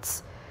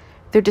lords.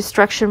 Their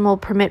destruction will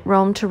permit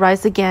Rome to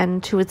rise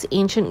again to its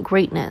ancient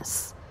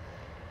greatness.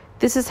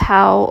 This is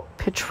how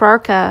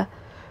Petrarca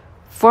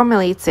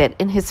formulates it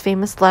in his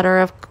famous letter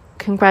of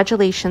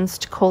congratulations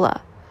to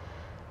Cola.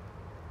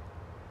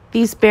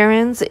 These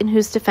barons in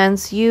whose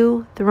defense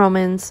you, the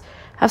Romans,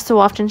 have so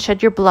often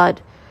shed your blood,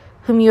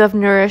 whom you have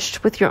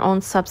nourished with your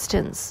own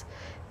substance,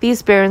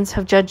 these barons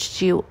have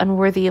judged you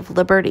unworthy of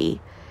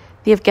liberty.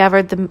 They have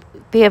gathered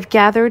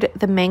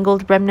the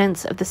mangled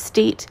remnants of the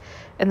state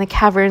in the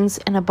caverns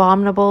and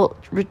abominable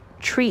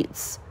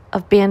retreats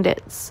of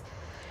bandits.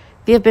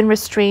 They have been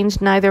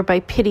restrained neither by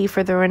pity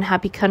for their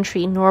unhappy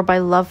country nor by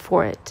love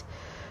for it.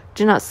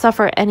 Do not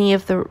suffer any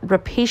of the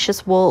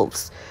rapacious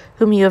wolves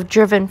whom you have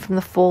driven from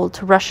the fold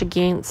to rush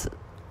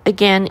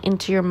again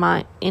into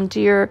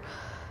your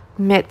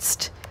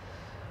midst.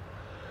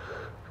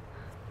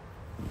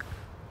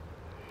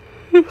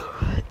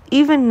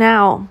 Even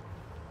now,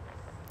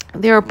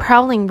 they are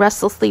prowling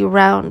restlessly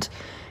around,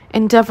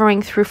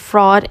 endeavoring through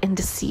fraud and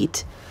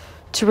deceit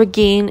to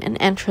regain an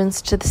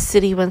entrance to the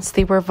city whence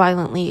they were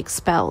violently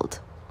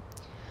expelled.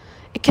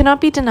 It cannot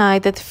be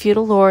denied that the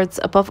feudal lords,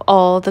 above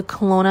all the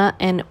Colonna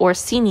and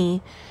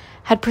Orsini,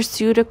 had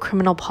pursued a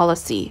criminal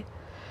policy.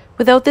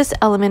 Without this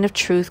element of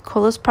truth,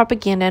 Cola's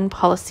propaganda and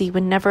policy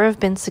would never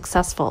have been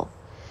successful.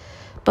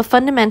 But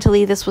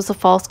fundamentally, this was a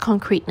false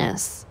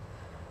concreteness.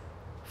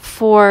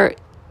 For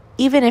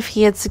even if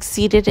he had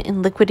succeeded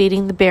in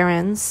liquidating the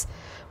barons,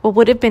 what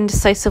would have been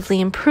decisively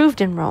improved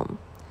in Rome?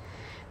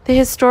 The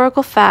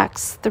historical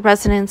facts, the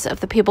residence of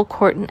the papal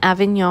court in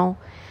Avignon,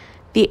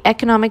 the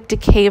economic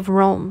decay of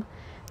Rome,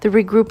 the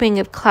regrouping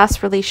of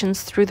class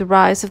relations through the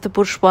rise of the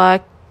bourgeois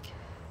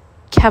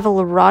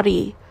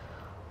cavalierati,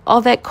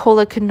 all that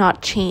Cola could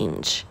not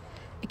change.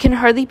 It can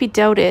hardly be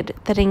doubted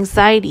that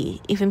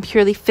anxiety, even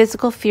purely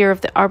physical fear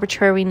of the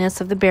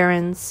arbitrariness of the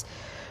barons,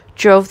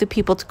 drove the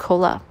people to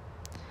Cola.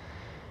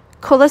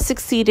 Cola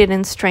succeeded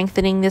in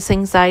strengthening this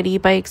anxiety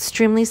by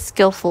extremely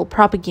skillful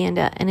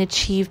propaganda and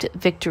achieved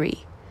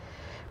victory.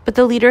 But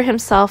the leader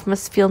himself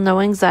must feel no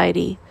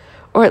anxiety,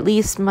 or at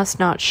least must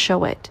not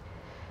show it.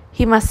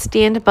 He must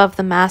stand above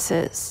the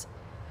masses.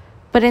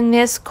 But in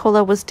this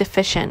Cola was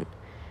deficient.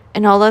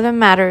 In all other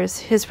matters,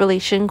 his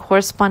relation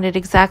corresponded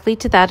exactly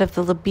to that of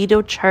the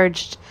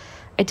libido-charged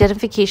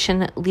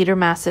identification leader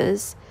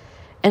masses,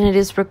 and it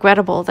is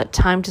regrettable that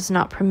time does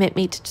not permit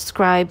me to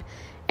describe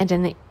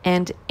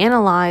and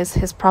analyze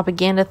his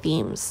propaganda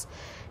themes,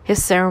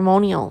 his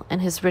ceremonial,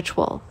 and his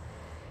ritual.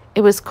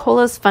 It was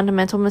Cola's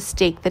fundamental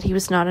mistake that he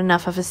was not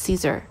enough of a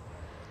Caesar.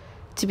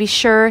 To be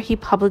sure, he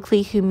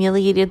publicly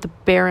humiliated the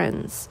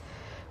barons,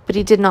 but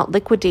he did not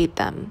liquidate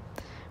them,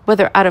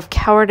 whether out of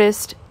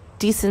cowardice,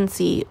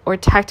 decency, or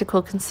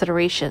tactical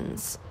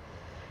considerations.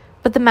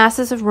 But the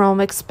masses of Rome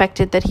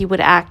expected that he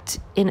would act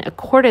in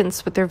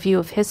accordance with their view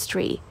of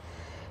history.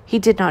 He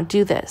did not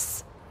do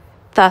this.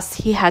 Thus,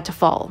 he had to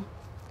fall.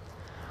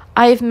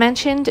 I have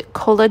mentioned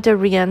Cola di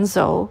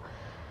Rienzo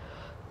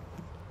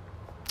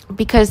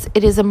because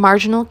it is a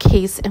marginal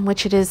case in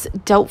which it is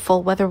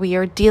doubtful whether we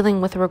are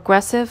dealing with a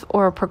regressive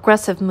or a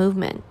progressive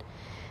movement,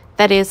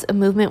 that is, a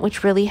movement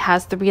which really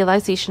has the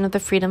realization of the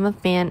freedom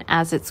of man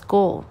as its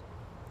goal.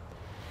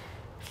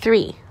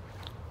 3.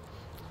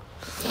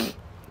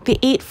 The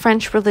 8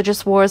 French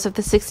religious wars of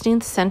the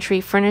 16th century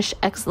furnish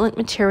excellent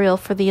material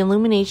for the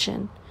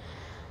illumination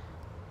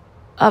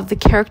of the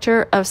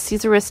character of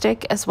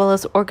Caesaristic as well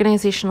as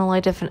organizational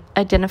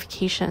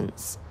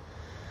identifications.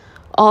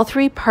 All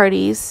 3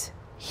 parties,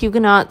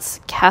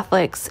 Huguenots,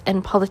 Catholics,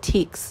 and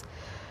politiques,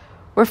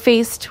 were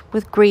faced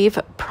with grave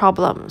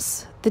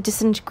problems: the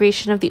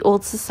disintegration of the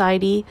old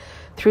society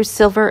through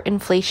silver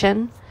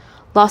inflation,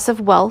 loss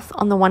of wealth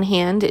on the one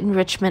hand,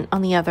 enrichment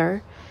on the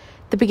other,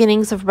 the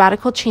beginnings of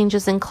radical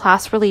changes in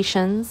class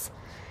relations,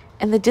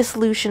 and the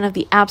dissolution of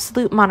the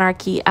absolute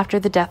monarchy after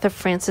the death of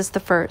Francis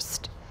I.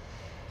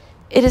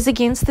 It is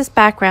against this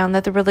background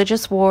that the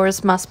religious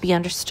wars must be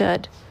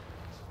understood.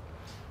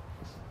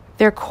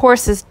 Their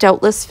course is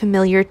doubtless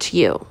familiar to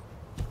you.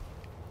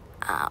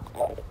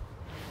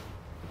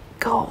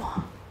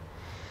 Go.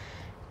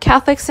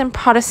 Catholics and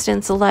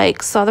Protestants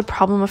alike saw the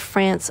problem of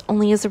France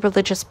only as a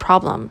religious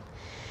problem,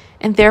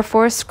 and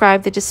therefore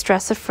ascribed the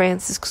distress of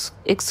France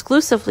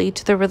exclusively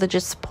to their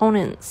religious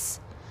opponents.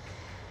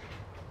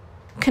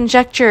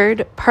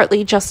 Conjectured,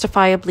 partly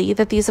justifiably,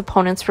 that these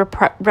opponents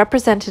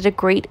represented a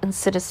great and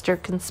sinister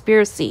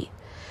conspiracy,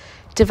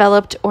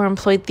 developed or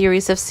employed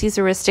theories of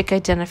Caesaristic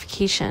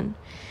identification,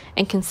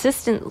 and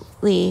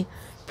consistently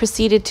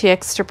proceeded to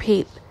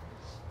extirpate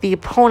the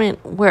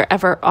opponent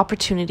wherever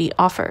opportunity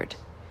offered.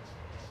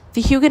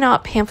 The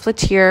Huguenot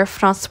pamphleteer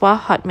Francois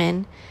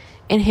Hutman,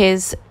 in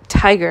his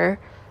Tiger,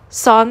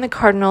 saw in the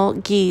Cardinal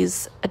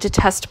Guise a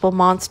detestable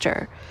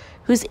monster,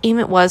 whose aim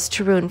it was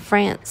to ruin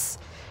France,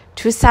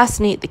 to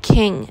assassinate the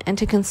king, and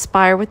to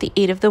conspire with the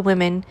aid of the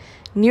women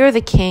near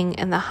the king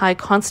and the High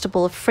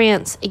Constable of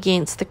France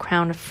against the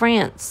crown of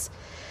France,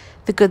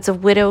 the goods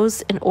of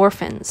widows and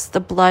orphans, the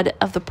blood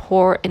of the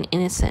poor and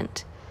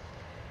innocent.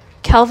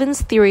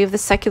 Calvin's theory of the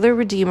secular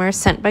Redeemer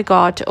sent by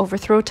God to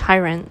overthrow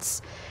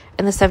tyrants,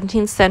 in the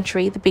 17th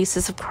century the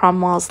basis of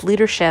Cromwell's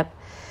leadership,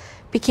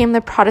 became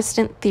the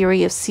Protestant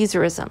theory of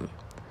Caesarism.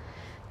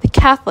 The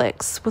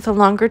Catholics, with a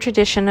longer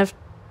tradition of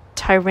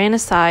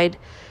tyrannicide,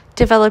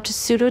 developed a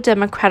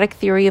pseudo-democratic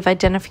theory of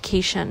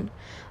identification,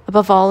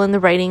 above all in the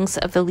writings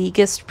of the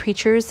Leaguist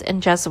preachers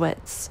and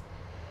Jesuits.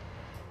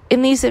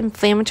 In these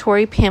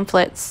inflammatory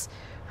pamphlets,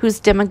 whose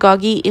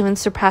demagogy even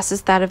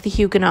surpasses that of the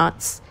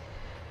Huguenots,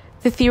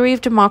 the theory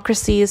of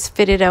democracy is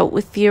fitted out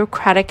with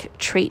theocratic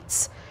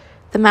traits.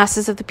 The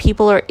masses of the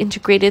people are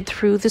integrated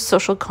through the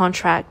social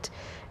contract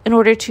in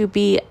order to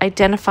be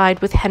identified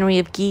with Henry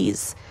of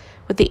Guise,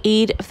 with the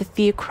aid of the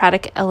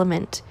theocratic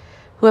element.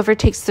 Whoever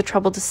takes the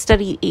trouble to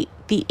study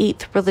the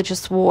Eighth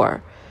Religious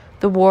War,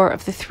 the War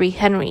of the Three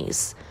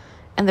Henrys,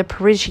 and the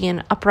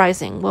Parisian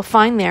Uprising will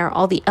find there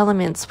all the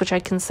elements which I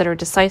consider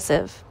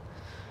decisive.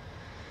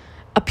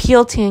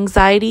 Appeal to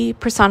anxiety,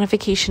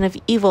 personification of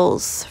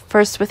evils,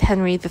 first with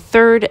Henry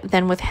III,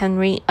 then with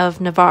Henry of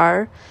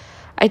Navarre,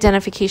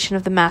 identification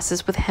of the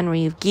masses with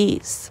Henry of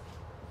Guise.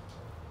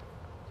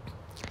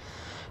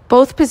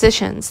 Both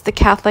positions, the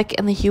Catholic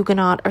and the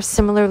Huguenot, are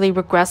similarly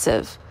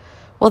regressive,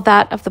 while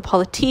that of the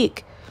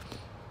Politique,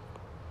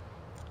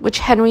 which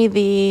Henry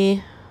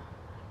the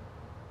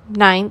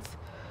Ninth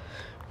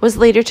was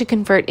later to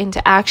convert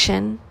into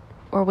action,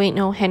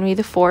 Henry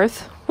the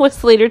Fourth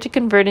was later to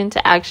convert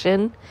into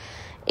action,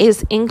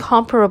 is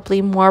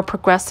incomparably more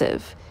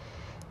progressive.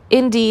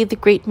 Indeed, the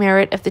great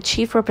merit of the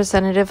chief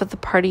representative of the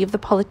party of the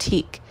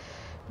Politique,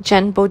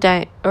 Jean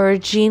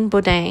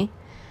Baudin,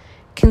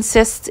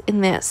 consists in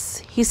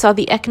this. He saw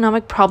the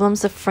economic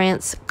problems of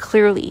France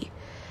clearly.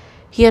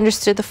 He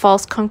understood the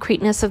false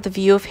concreteness of the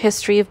view of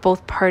history of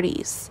both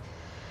parties.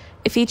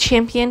 If he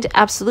championed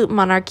absolute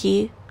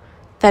monarchy,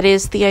 that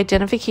is, the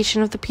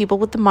identification of the people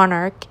with the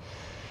monarch,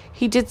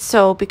 he did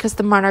so because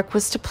the monarch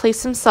was to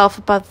place himself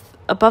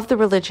above the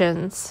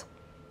religions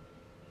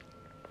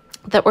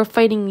that were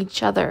fighting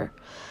each other,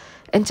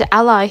 and to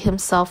ally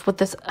himself with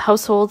the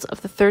households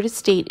of the Third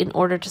Estate in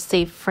order to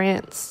save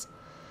France.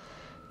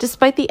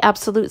 Despite the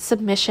absolute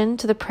submission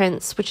to the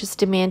prince which is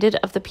demanded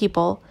of the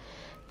people,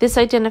 this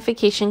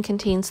identification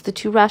contains the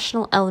two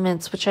rational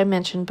elements which I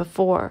mentioned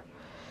before.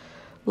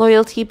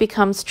 Loyalty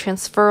becomes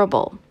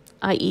transferable,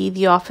 i.e.,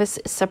 the office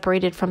is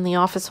separated from the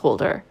office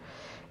holder,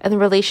 and the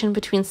relation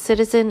between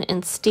citizen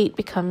and state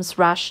becomes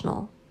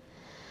rational.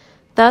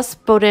 Thus,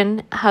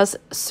 Baudin has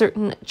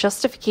certain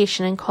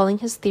justification in calling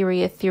his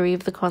theory a theory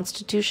of the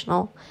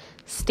constitutional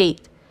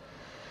state,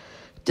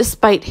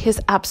 despite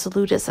his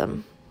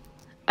absolutism.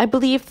 I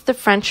believe that the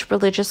French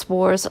religious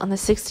wars of the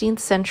 16th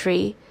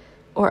century,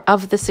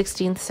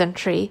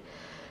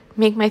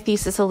 make my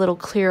thesis a little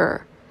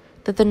clearer,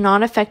 that the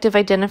non-effective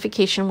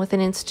identification with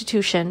an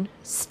institution,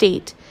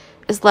 state,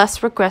 is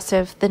less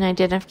regressive than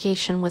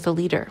identification with a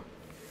leader.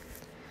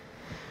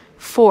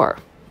 4.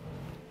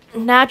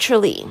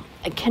 Naturally,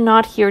 I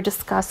cannot here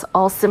discuss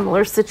all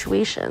similar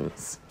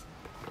situations.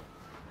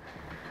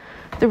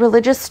 The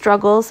religious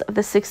struggles of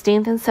the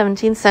 16th and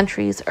 17th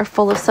centuries are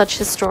full of such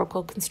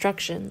historical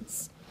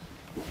constructions.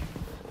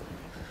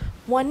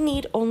 One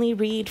need only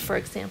read, for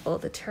example,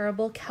 the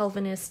terrible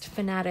Calvinist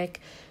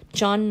fanatic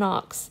John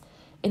Knox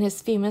in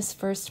his famous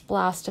first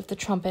blast of the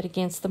trumpet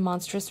against the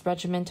monstrous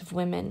regiment of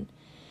women,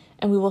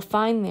 and we will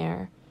find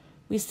there,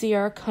 we see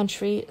our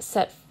country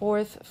set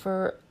forth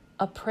for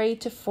a prey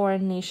to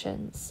foreign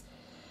nations.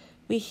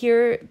 We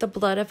hear the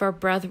blood of our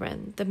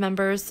brethren, the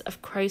members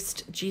of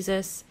Christ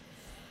Jesus,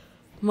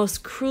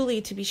 most cruelly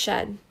to be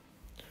shed,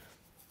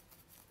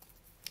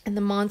 and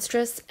the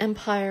monstrous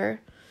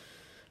empire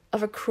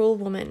of a cruel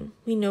woman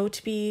we know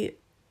to be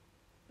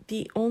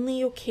the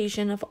only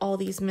occasion of all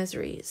these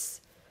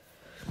miseries.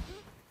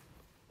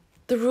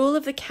 The rule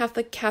of the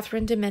Catholic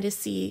Catherine de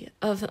Medici,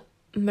 of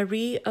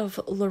Marie of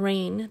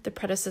Lorraine, the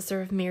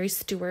predecessor of Mary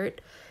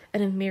Stuart,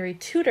 and of Mary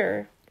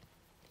Tudor,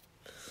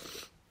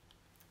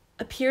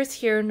 appears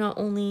here not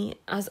only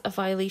as a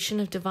violation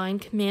of divine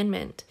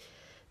commandment,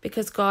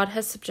 because God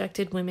has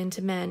subjected women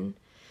to men,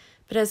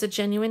 but as a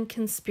genuine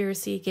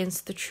conspiracy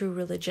against the true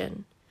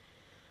religion.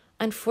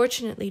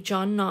 Unfortunately,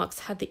 John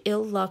Knox had the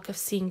ill luck of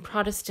seeing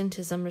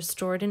Protestantism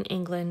restored in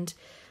England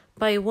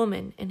by a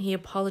woman, and he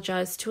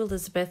apologized to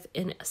Elizabeth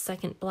in a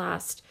second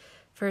blast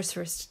for his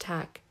first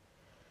attack.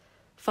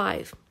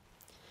 5.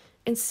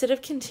 Instead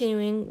of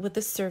continuing with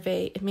the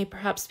survey, it may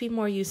perhaps be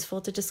more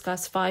useful to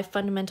discuss 5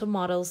 fundamental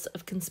models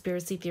of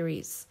conspiracy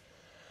theories,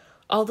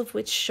 all of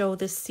which show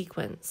this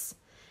sequence.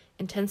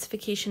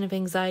 intensification of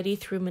anxiety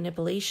through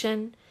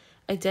manipulation,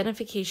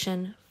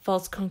 identification,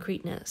 false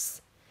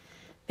concreteness.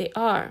 They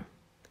are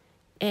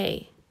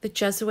A. The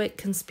Jesuit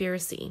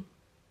conspiracy,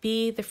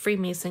 B. The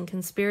Freemason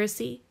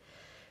conspiracy,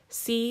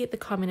 C. The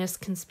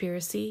Communist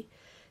conspiracy,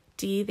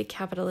 D. The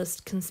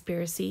Capitalist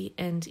conspiracy,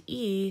 and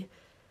E.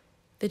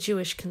 The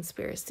Jewish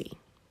conspiracy.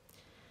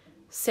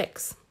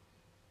 6.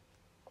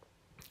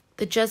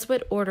 The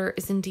Jesuit order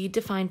is indeed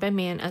defined by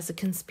man as a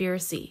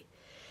conspiracy,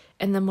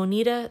 and the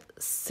Moneta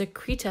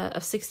Secreta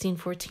of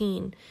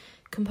 1614,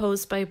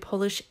 composed by a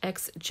Polish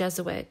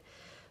ex-Jesuit,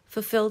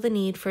 fulfill the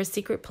need for a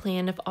secret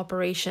plan of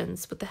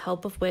operations with the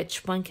help of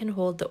which one can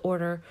hold the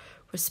order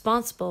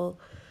responsible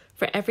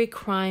for every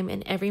crime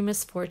and every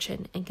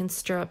misfortune and can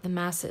stir up the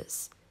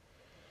masses.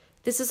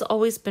 This has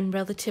always been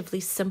relatively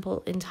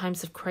simple in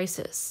times of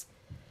crisis.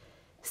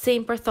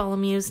 St.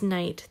 Bartholomew's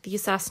Night, the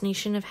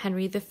assassination of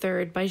Henry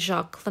III by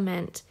Jacques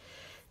Clement,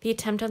 the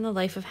attempt on the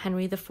life of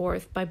Henry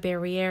IV by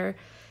Barrière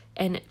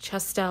and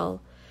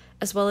Chastel,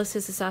 as well as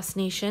his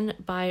assassination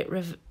by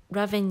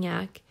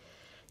Ravignac,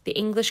 the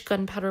English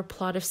gunpowder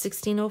plot of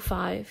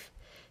 1605,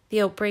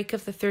 the outbreak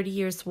of the 30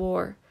 Years'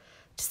 War,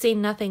 to say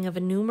nothing of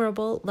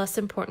innumerable less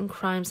important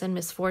crimes and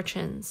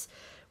misfortunes,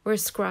 were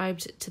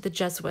ascribed to the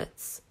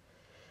Jesuits.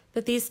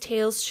 That these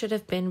tales should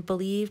have been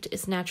believed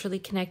is naturally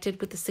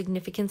connected with the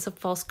significance of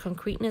false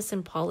concreteness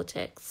in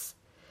politics.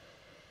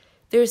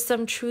 There is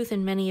some truth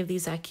in many of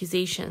these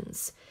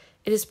accusations.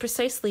 It is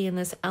precisely in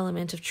this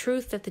element of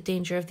truth that the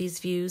danger of these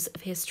views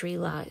of history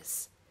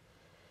lies.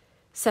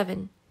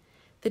 7.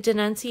 The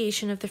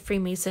denunciation of the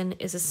Freemason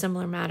is a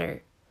similar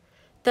matter.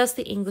 Thus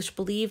the English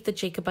believed the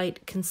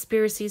Jacobite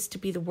conspiracies to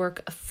be the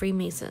work of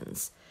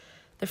Freemasons.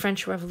 The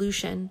French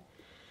Revolution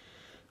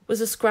was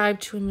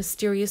ascribed to a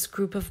mysterious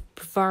group of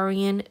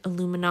Bavarian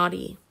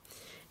Illuminati,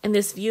 and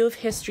this view of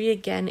history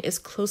again is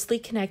closely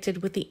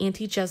connected with the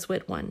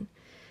anti-Jesuit one,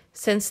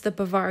 since the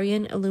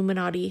Bavarian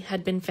Illuminati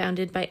had been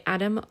founded by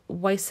Adam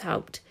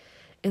Weishaupt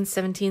in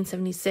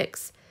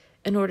 1776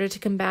 in order to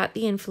combat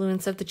the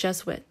influence of the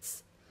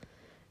Jesuits.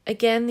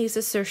 Again, these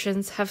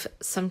assertions have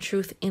some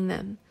truth in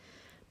them.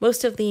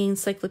 Most of the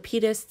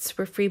encyclopedists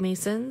were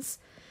Freemasons,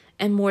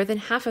 and more than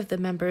half of the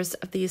members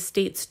of the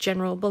Estates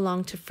General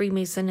belonged to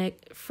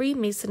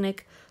Freemasonic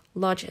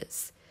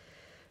lodges.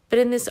 But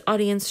in this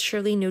audience,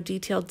 surely no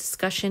detailed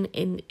discussion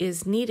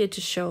is needed to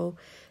show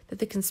that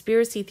the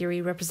conspiracy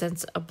theory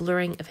represents a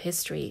blurring of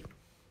history.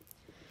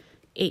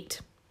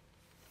 8.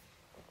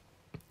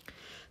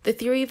 The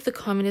theory of the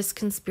communist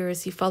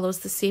conspiracy follows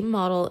the same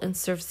model and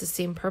serves the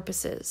same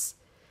purposes.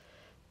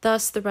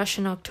 Thus, the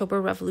Russian October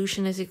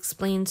Revolution is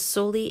explained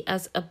solely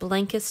as a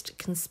blankist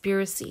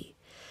conspiracy,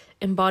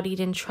 embodied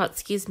in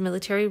Trotsky's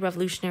Military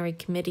Revolutionary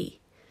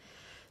Committee.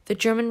 The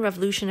German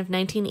Revolution of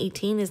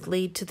 1918 is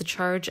laid to the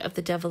charge of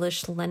the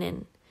devilish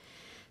Lenin.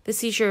 The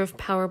seizure of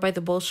power by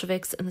the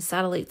Bolsheviks and the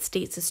satellite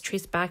states is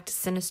traced back to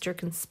sinister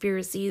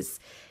conspiracies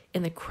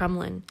in the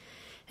Kremlin,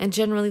 and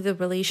generally the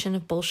relation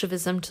of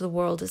Bolshevism to the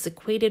world is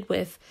equated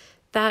with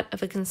that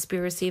of a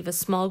conspiracy of a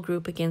small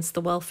group against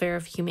the welfare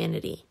of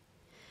humanity.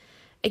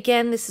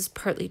 Again, this is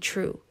partly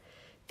true.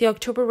 The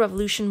October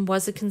Revolution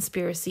was a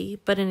conspiracy,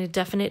 but in a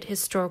definite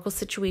historical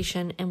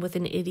situation and with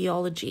an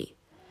ideology.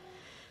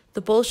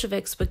 The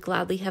Bolsheviks would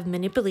gladly have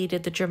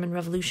manipulated the German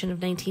Revolution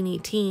of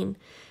 1918,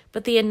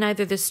 but they had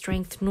neither the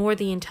strength nor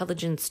the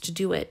intelligence to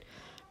do it,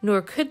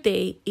 nor could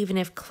they, even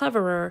if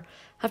cleverer,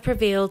 have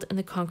prevailed in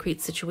the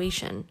concrete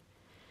situation.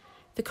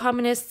 The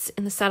communists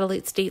in the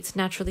satellite states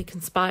naturally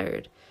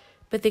conspired,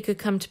 but they could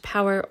come to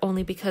power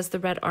only because the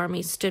Red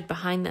Army stood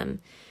behind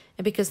them,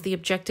 and because the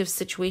objective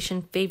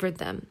situation favored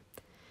them.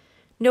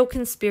 No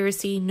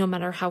conspiracy, no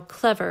matter how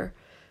clever,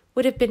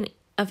 would have been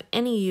of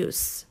any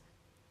use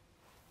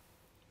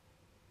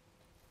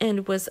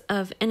and was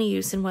of any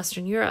use in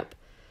Western Europe.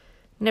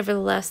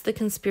 Nevertheless, the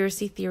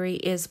conspiracy theory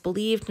is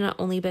believed not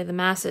only by the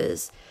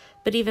masses,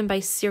 but even by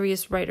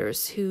serious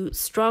writers who,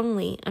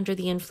 strongly under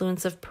the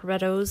influence of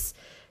Pareto's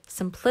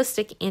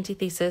simplistic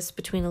antithesis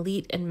between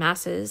elite and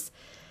masses,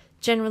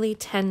 generally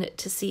tend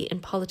to see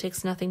in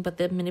politics nothing but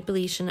the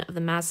manipulation of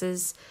the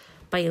masses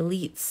by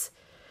elites,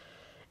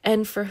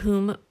 and for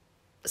whom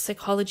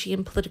psychology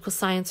and political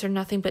science are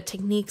nothing but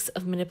techniques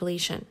of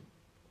manipulation.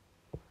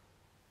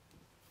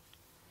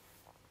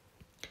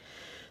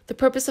 The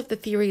purpose of the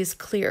theory is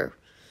clear.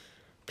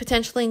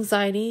 Potential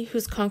anxiety,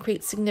 whose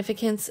concrete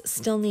significance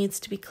still needs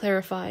to be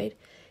clarified,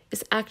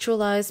 is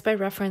actualized by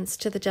reference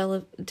to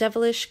the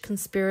devilish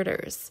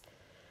conspirators.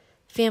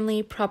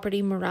 Family,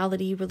 property,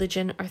 morality,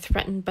 religion are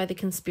threatened by the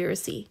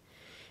conspiracy.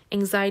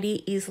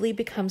 Anxiety easily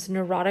becomes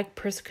neurotic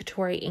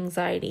persecutory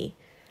anxiety,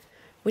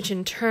 which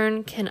in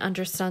turn can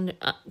under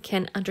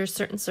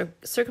certain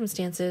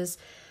circumstances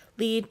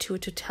lead to a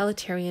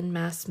totalitarian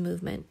mass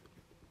movement.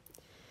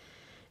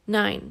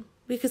 9.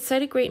 We could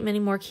cite a great many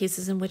more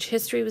cases in which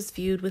history was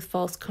viewed with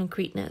false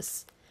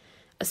concreteness.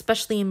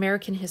 Especially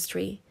American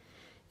history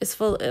is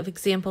full of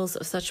examples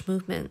of such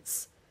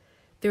movements.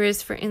 There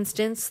is, for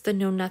instance, the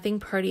Know Nothing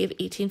Party of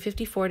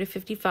 1854 to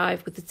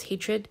 55 with its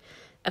hatred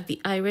of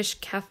the Irish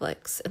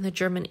Catholics and the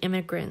German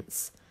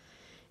immigrants.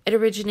 It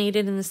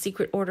originated in the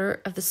secret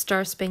order of the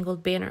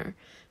Star-Spangled Banner,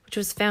 which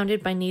was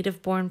founded by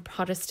native-born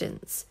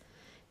Protestants.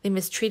 They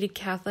mistreated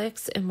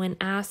Catholics, and when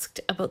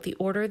asked about the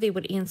order, they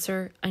would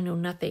answer, "I know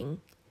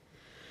nothing."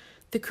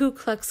 The Ku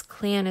Klux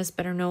Klan is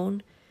better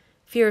known.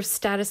 Fear of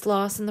status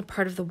loss on the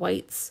part of the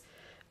whites,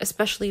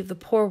 especially of the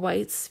poor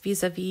whites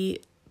vis-a-vis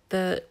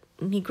the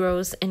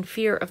Negroes, and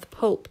fear of the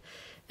Pope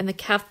and the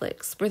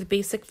Catholics were the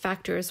basic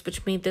factors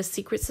which made this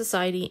secret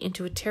society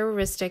into a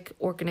terroristic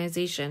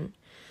organization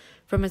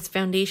from its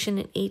foundation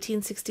in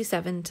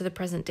 1867 to the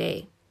present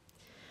day.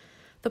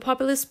 The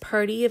Populist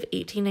Party of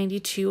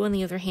 1892, on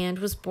the other hand,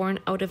 was born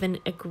out of an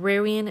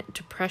agrarian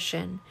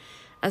depression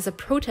as a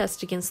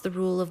protest against the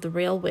rule of the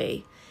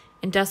railway,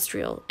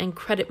 industrial, and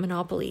credit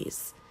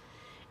monopolies,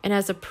 and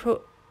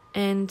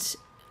and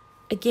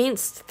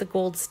against the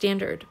gold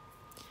standard.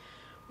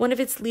 One of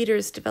its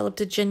leaders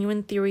developed a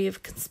genuine theory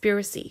of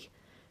conspiracy.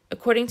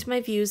 According to my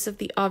views of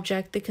the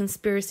object, the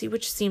conspiracy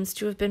which seems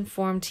to have been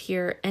formed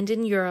here and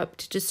in Europe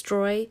to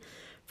destroy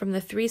from the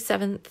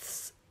 3/7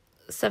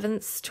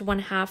 to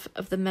 1/2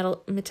 of the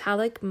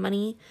metallic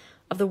money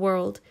of the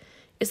world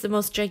is the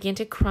most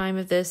gigantic crime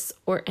of this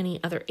or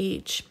any other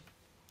age.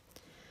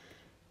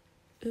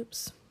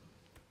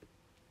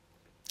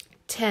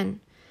 10.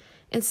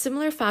 In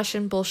similar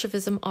fashion,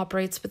 Bolshevism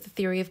operates with the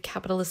theory of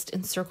capitalist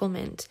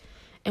encirclement,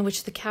 in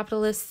which the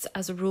capitalists,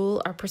 as a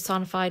rule, are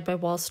personified by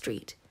Wall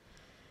Street.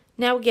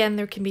 Now again,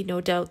 there can be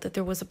no doubt that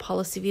there was a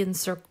policy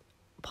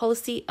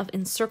of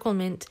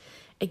encirclement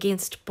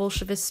against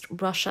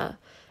Bolshevist Russia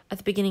at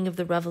the beginning of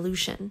the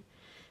revolution,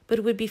 but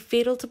it would be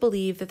fatal to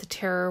believe that the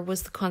terror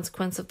was the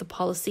consequence of the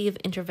policy of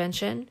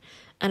intervention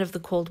and of the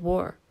Cold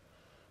War.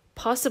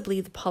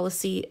 Possibly the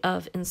policy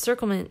of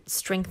encirclement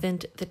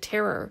strengthened the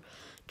terror,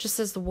 just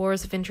as the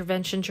wars of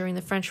intervention during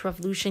the French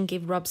Revolution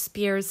gave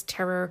Robespierre's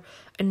terror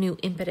a new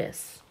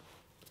impetus.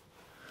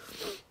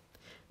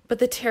 But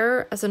the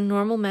terror as a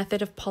normal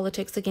method of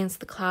politics against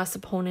the class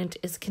opponent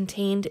is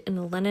contained in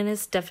the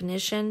Leninist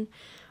definition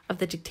of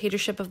the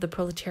dictatorship of the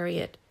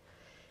proletariat.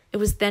 It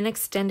was then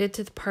extended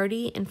to the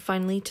party and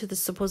finally to the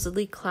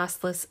supposedly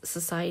classless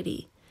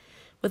society,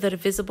 without a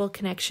visible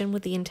connection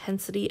with the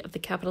intensity of the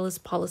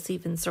capitalist policy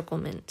of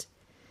encirclement.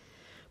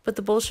 But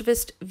the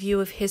Bolshevist view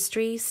of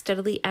history,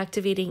 steadily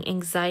activating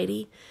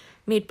anxiety,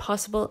 made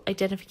possible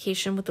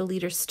identification with the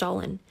leader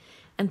Stalin,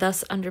 and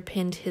thus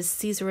underpinned his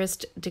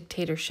Caesarist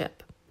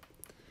dictatorship.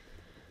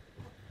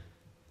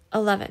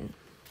 11.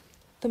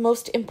 The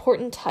most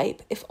important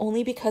type, if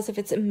only because of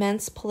its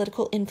immense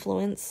political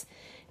influence,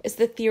 is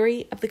the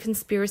theory of the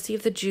conspiracy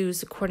of the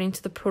Jews according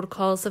to the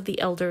protocols of the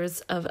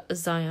elders of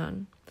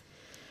Zion.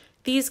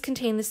 These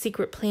contain the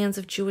secret plans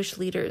of Jewish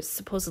leaders,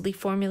 supposedly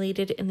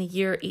formulated in the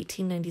year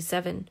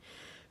 1897,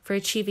 for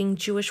achieving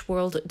Jewish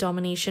world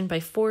domination by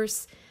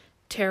force,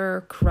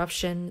 terror,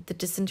 corruption, the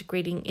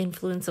disintegrating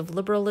influence of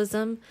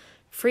liberalism,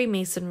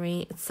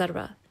 Freemasonry,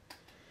 etc.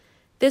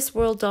 This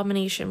world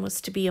domination was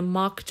to be a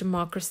mock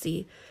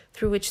democracy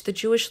through which the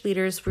Jewish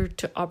leaders were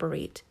to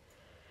operate.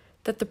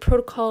 That the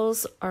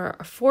protocols are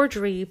a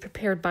forgery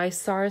prepared by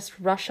Tsarist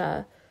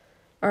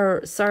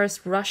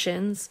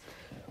Russians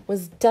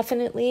was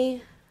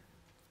definitively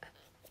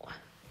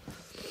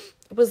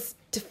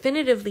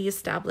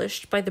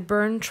established by the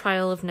Berne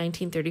trial of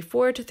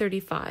 1934 to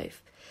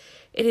 35.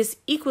 It is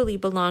equally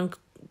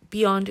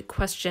beyond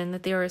question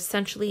that they are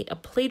essentially a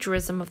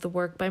plagiarism of the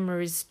work by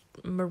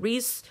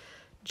Maurice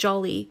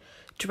Joly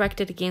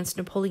directed against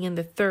Napoleon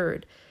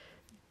III,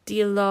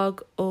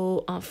 Dialogue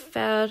aux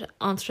enfers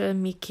entre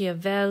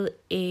Machiavel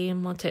et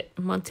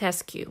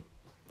Montesquieu.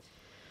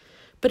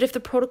 But if the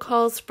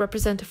protocols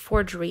represent a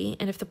forgery,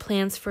 and if the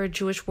plans for a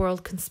Jewish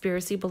world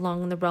conspiracy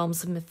belong in the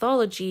realms of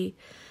mythology,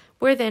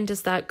 where then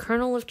does that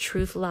kernel of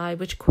truth lie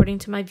which, according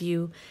to my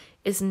view,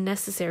 is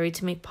necessary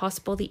to make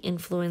possible the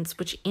influence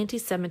which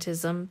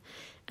anti-Semitism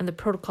and the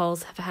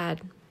protocols have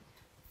had?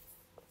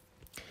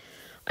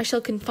 I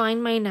shall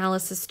confine my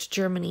analysis to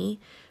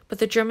Germany, but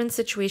the German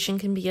situation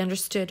can be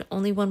understood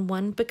only when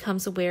one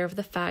becomes aware of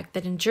the fact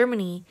that in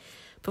Germany,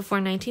 before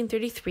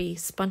 1933,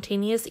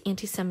 spontaneous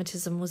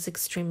anti-Semitism was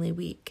extremely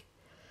weak.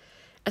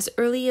 As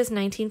early as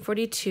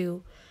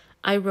 1942,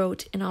 I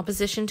wrote, in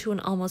opposition to an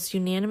almost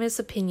unanimous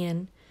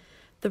opinion,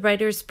 the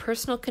writer's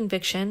personal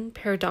conviction,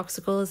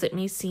 paradoxical as it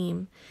may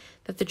seem,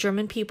 that the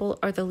German people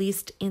are the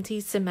least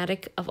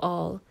anti-Semitic of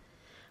all.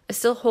 I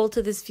still hold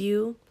to this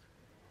view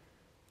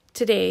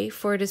today,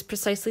 for it is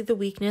precisely the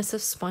weakness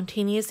of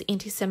spontaneous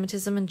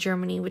anti-Semitism in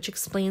Germany which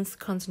explains the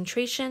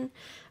concentration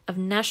of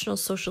National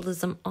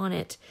Socialism on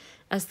it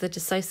as the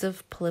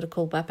decisive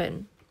political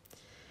weapon.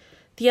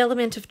 The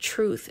element of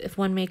truth, if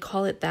one may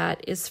call it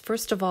that, is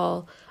first of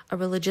all a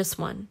religious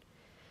one.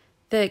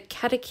 The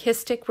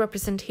catechistic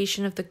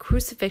representation of the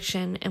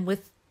crucifixion and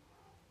with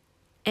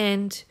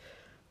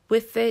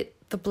it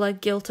the blood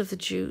guilt of the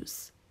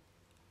Jews.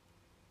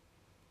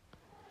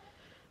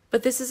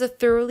 But this is a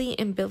thoroughly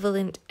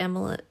ambivalent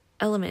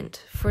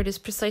element, for it is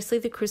precisely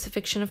the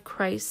crucifixion of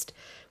Christ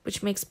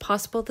which makes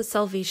possible the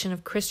salvation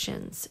of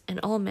Christians and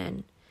all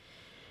men.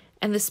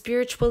 and the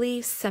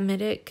spiritually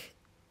Semitic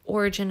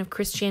origin of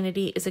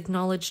Christianity is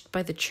acknowledged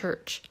by the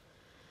Church.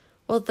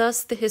 While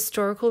thus the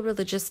historical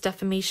religious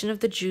defamation of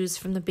the Jews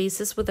from the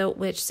basis without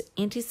which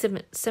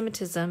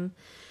anti-Semitism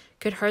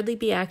could hardly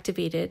be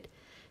activated,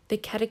 the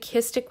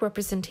catechistic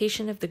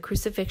representation of the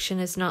crucifixion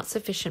is not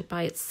sufficient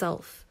by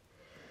itself.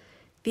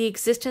 The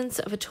existence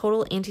of a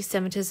total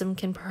anti-Semitism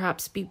can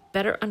perhaps be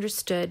better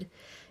understood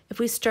if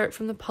we start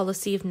from the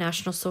policy of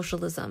National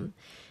Socialism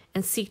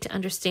and seek to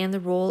understand the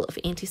role of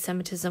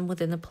anti-Semitism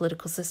within the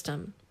political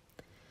system.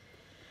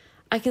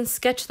 I can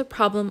sketch the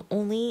problem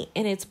only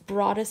in its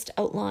broadest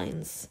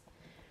outlines.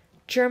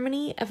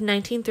 Germany of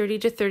 1930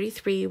 to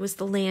 33 was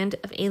the land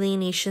of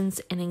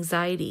alienations and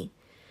anxiety.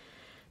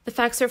 The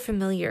facts are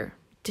familiar: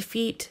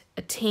 defeat,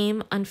 a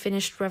tame,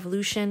 unfinished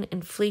revolution,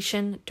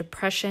 inflation,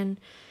 depression,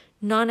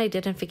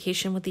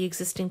 non-identification with the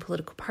existing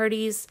political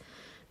parties,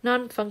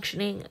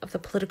 non-functioning of the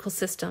political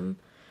system.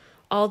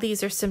 All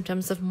these are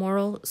symptoms of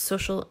moral,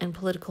 social, and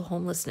political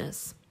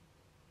homelessness.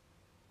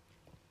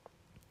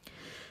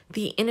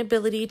 The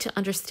inability to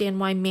understand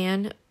why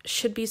man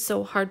should be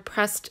so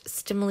hard-pressed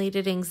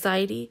stimulated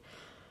anxiety,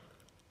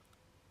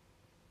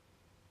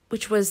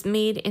 which was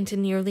made into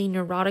nearly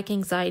neurotic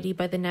anxiety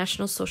by the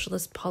National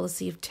Socialist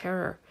policy of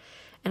terror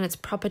and its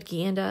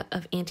propaganda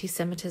of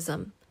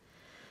anti-Semitism.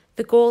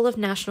 The goal of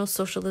National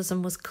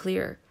Socialism was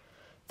clear: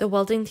 the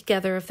welding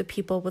together of the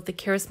people with the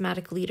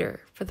charismatic leader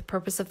for the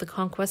purpose of the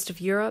conquest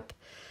of Europe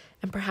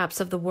and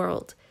perhaps of the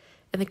world,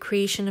 and the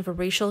creation of a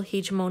racial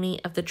hegemony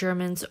of the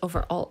Germans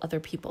over all other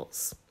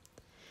peoples.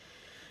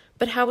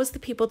 But how was the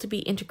people to be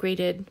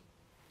integrated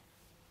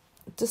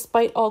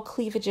despite all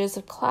cleavages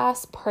of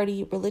class,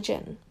 party,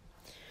 religion?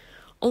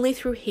 Only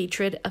through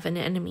hatred of an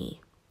enemy.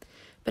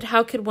 But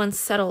how could one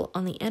settle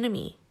on the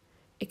enemy?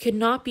 It could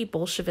not be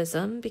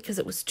Bolshevism because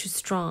it was too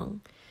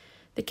strong.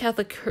 The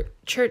Catholic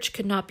Church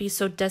could not be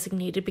so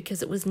designated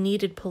because it was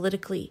needed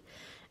politically,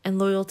 and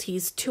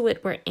loyalties to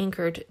it were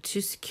anchored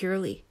too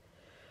securely.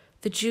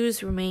 The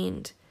Jews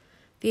remained.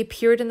 They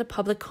appeared in the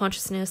public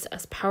consciousness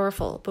as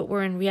powerful, but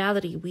were in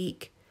reality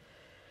weak.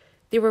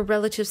 They were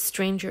relative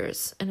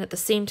strangers, and at the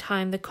same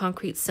time the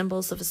concrete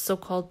symbols of a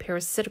so-called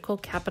parasitical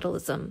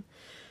capitalism,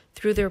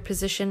 through their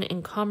position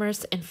in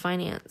commerce and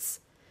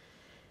finance.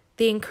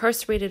 They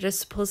incarcerated a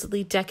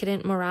supposedly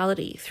decadent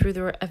morality through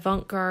their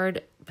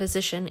avant-garde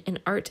position in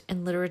art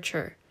and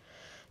literature.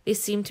 They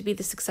seemed to be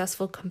the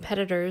successful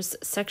competitors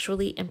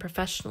sexually and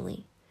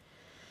professionally.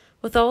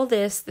 With all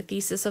this, the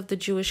thesis of the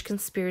Jewish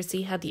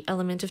conspiracy had the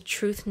element of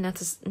truth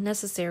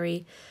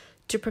necessary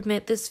to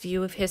permit this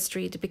view of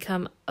history to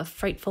become a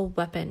frightful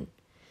weapon.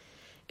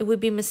 It would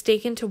be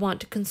mistaken to want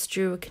to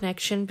construe a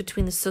connection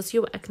between the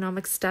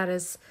socioeconomic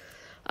status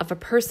of a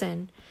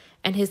person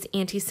and his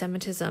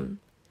anti-Semitism.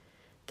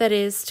 That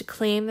is, to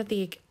claim that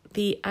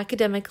the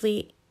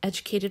academically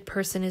educated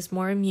person is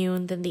more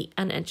immune than the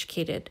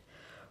uneducated,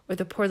 or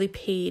the poorly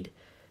paid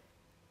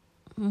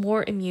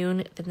more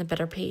immune than the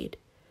better paid.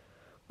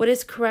 What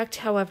is correct,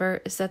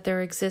 however, is that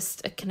there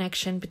exists a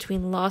connection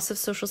between loss of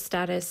social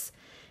status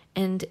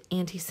and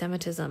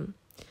anti-Semitism.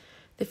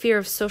 The fear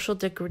of social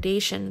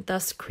degradation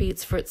thus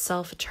creates for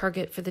itself a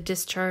target for the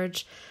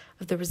discharge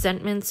of the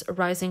resentments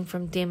arising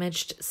from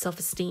damaged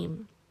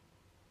self-esteem.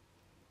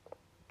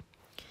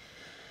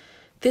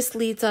 This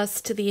leads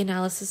us to the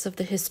analysis of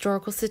the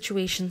historical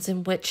situations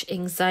in which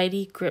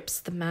anxiety grips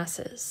the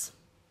masses.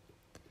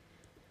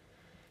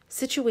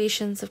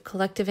 Situations of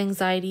collective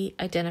anxiety,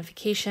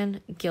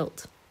 identification,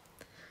 guilt.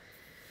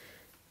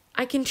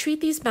 I can treat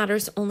these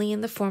matters only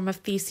in the form of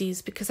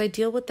theses because I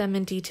deal with them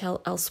in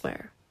detail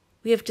elsewhere.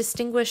 We have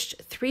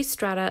distinguished 3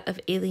 strata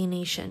of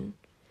alienation.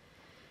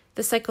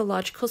 The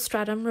psychological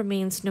stratum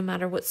remains no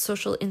matter what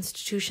social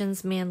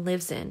institutions man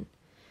lives in.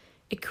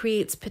 It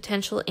creates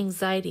potential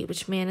anxiety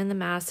which man in the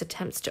mass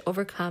attempts to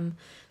overcome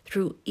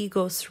through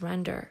ego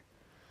surrender.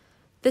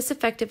 This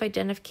effective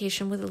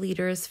identification with a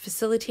leader is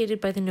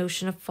facilitated by the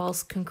notion of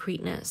false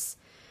concreteness,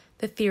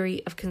 the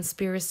theory of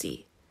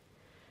conspiracy.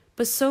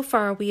 But so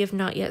far we have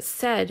not yet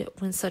said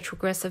when such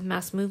regressive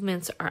mass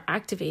movements are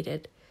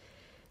activated,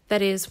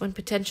 that is, when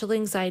potential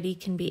anxiety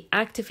can be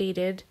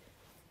activated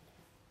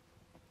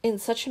in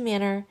such a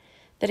manner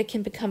that it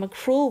can become a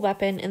cruel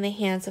weapon in the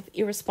hands of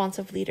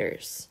irresponsive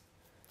leaders.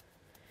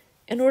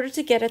 In order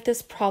to get at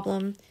this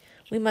problem,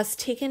 we must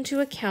take into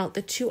account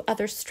the 2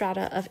 other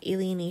strata of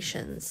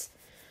alienations,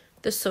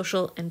 the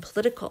social and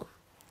political.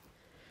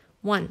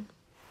 1.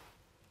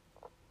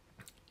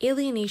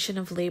 Alienation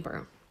of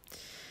labor.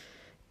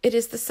 It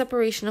is the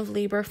separation of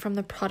labor from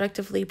the product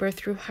of labor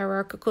through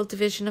hierarchical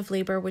division of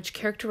labor which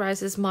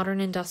characterizes modern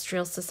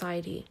industrial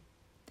society.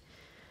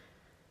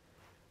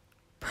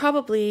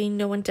 Probably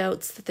no one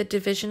doubts that the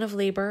division of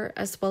labor,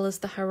 as well as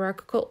the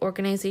hierarchical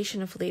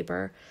organization of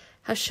labor,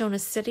 has shown a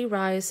steady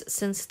rise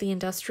since the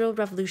Industrial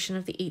Revolution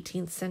of the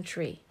 18th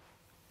century.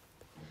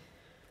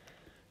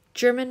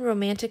 German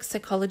Romantic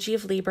psychology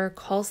of labor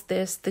calls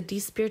this the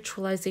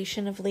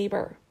despiritualization of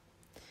labor.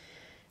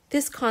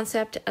 This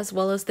concept, as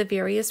well as the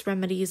various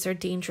remedies, are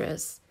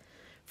dangerous,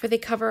 for they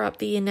cover up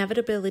the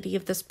inevitability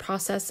of this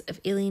process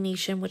of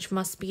alienation which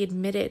must be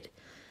admitted,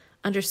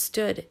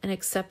 understood, and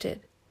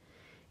accepted.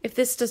 If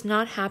this does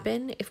not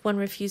happen, if one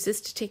refuses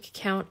to take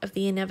account of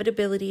the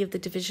inevitability of the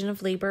division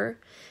of labor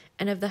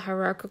and of the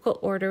hierarchical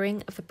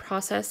ordering of the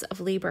process of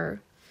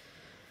labor,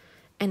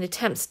 and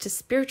attempts to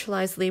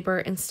spiritualize labor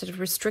instead of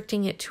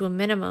restricting it to a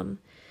minimum,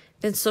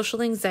 then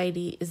social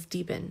anxiety is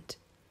deepened.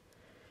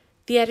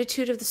 The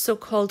attitude of the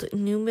so-called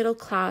new middle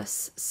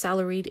class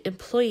salaried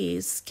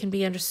employees can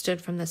be understood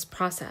from this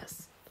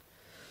process.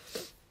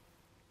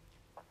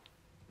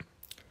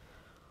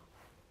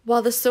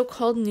 While the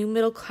so-called new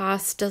middle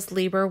class does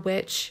labor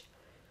which,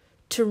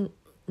 to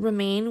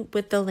remain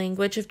with the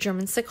language of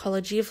German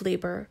psychology of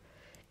labor,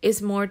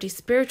 is more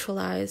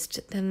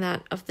despiritualized than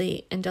that of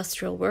the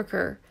industrial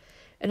worker,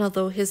 and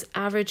although his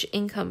average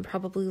income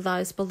probably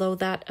lies below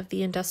that of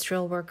the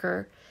industrial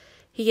worker,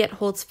 he yet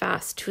holds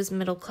fast to his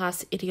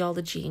middle-class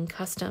ideology and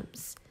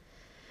customs.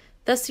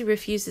 Thus he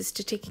refuses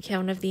to take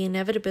account of the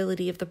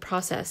inevitability of the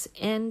process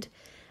and,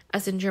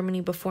 as in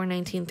Germany before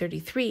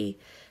 1933,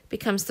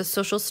 becomes the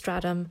social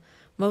stratum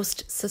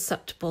most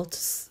susceptible to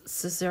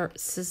Caesarism.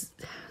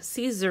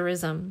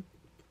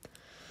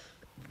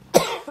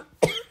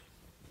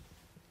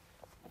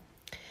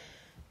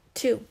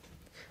 2.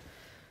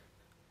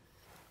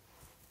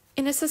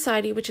 In a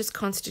society which is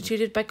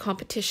constituted by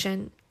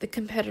competition, the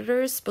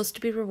competitor is supposed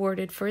to be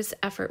rewarded for his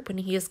effort when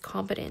he is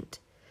competent.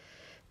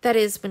 That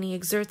is, when he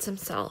exerts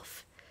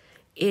himself,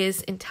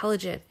 is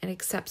intelligent, and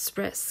accepts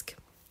risk.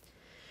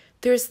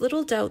 There is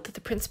little doubt that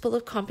the principle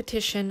of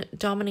competition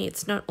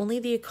dominates not only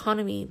the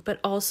economy, but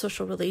all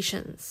social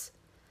relations.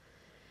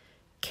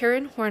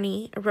 Karen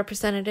Horney, a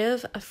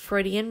representative of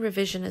Freudian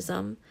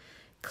revisionism,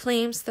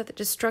 claims that the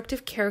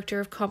destructive character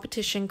of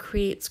competition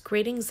creates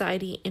great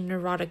anxiety in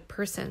neurotic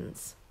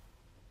persons.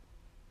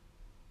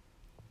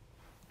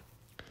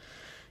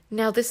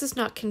 Now, this is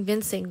not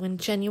convincing when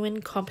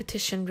genuine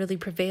competition really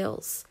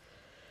prevails.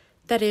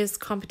 That is,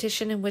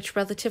 competition in which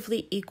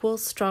relatively equal,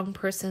 strong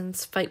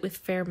persons fight with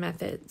fair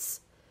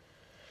methods.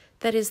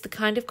 That is the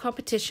kind of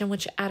competition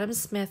which Adam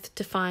Smith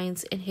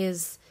defines in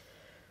his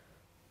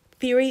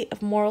theory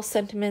of moral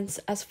sentiments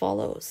as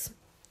follows.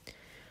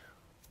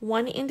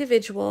 One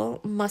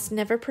individual must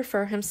never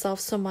prefer himself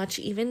so much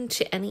even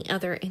to any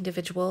other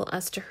individual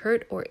as to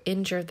hurt or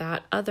injure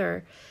that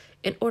other,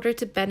 in order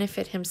to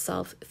benefit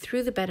himself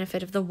through the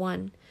benefit of the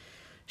one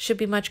should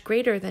be much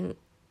greater than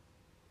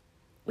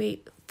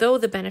though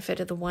the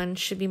benefit of the one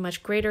should be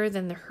much greater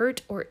than the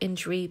hurt or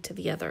injury to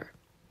the other.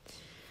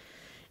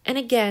 And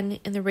again,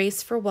 in the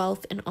race for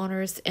wealth and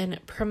honors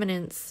and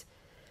permanence,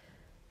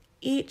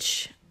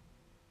 each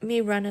may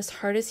run as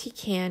hard as he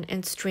can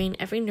and strain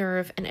every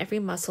nerve and every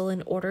muscle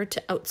in order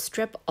to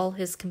outstrip all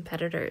his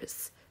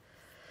competitors.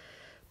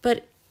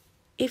 But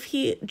if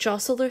he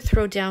jostle or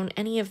throw down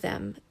any of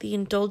them, the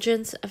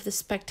indulgence of the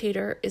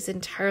spectator is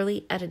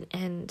entirely at an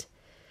end.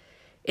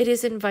 It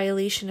is in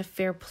violation of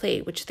fair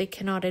play, which they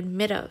cannot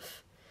admit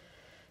of.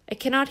 I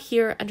cannot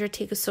here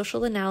undertake a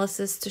social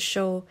analysis to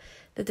show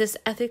that this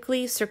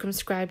ethically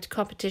circumscribed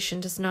competition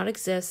does not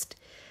exist,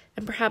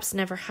 and perhaps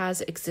never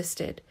has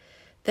existed,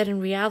 that in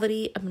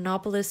reality a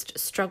monopolist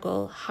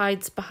struggle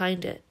hides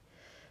behind it,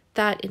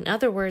 that, in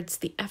other words,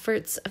 the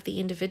efforts of the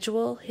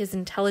individual, his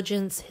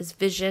intelligence, his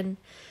vision,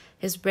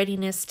 his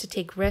readiness to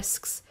take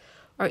risks,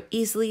 are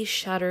easily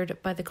shattered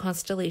by the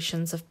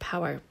constellations of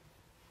power.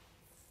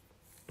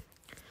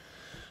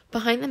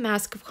 Behind the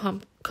mask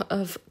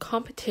of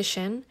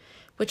competition,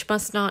 which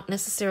must not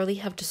necessarily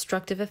have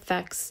destructive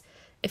effects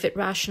if it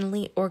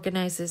rationally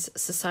organizes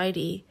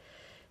society,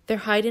 there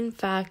hide in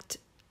fact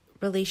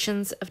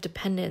relations of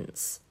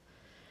dependence.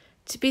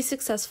 To be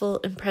successful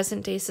in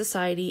present-day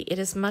society, it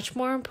is much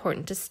more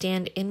important to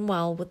stand in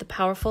well with the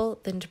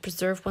powerful than to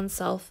preserve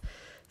oneself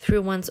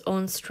through one's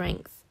own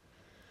strength.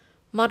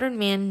 Modern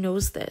man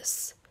knows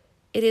this.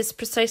 It is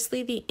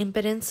precisely the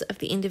impotence of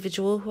the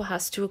individual who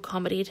has to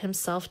accommodate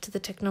himself to the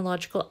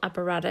technological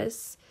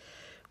apparatus,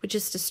 which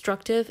is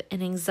destructive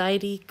and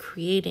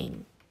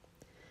anxiety-creating.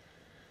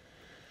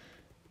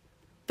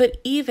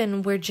 But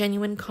even where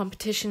genuine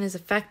competition is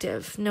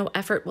effective, no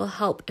effort will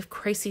help if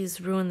crises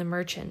ruin the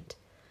merchant.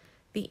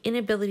 The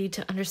inability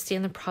to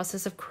understand the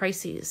process of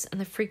crises and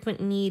the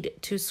frequent need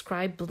to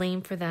ascribe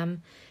blame for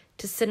them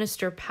to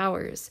sinister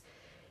powers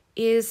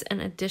is an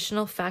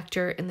additional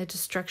factor in the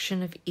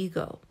destruction of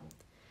ego.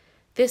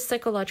 This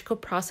psychological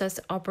process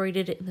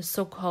operated in the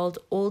so-called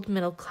old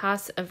middle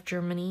class of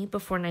Germany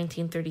before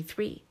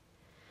 1933.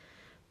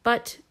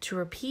 But, to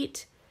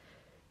repeat,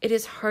 it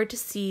is hard to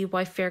see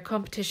why fair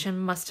competition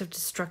must have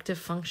destructive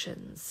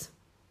functions.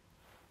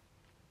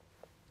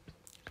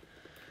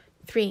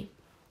 3.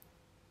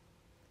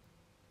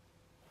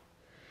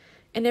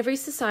 In every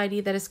society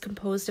that is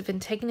composed of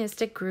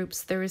antagonistic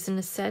groups, there is an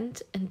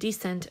ascent and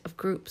descent of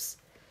groups.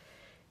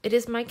 It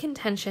is my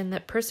contention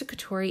that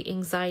persecutory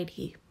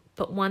anxiety,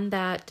 but one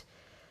that,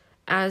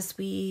 as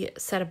we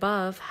said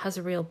above, has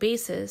a real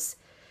basis,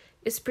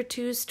 is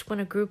produced when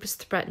a group is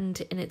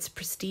threatened in its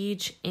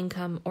prestige,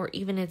 income, or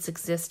even its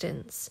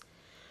existence.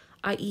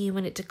 i.e.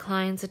 when it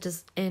declines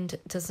and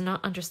does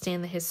not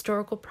understand the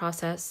historical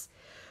process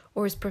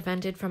or is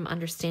prevented from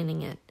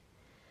understanding it.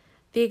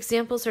 The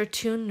examples are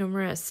too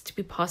numerous to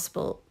be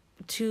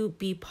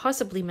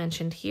possibly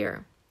mentioned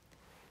here.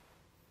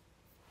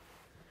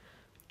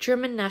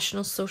 German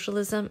National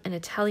Socialism and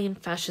Italian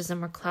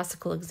Fascism are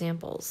classical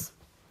examples.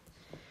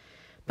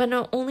 But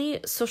not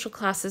only social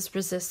classes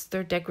resist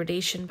their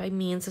degradation by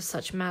means of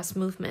such mass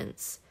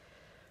movements,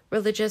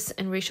 religious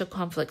and racial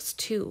conflicts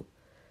too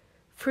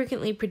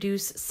frequently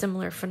produce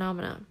similar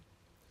phenomena.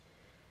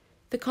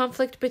 The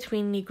conflict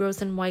between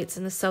Negroes and whites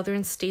in the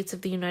southern states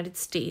of the United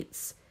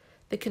States,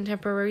 the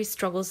contemporary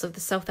struggles of the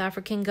South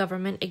African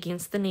government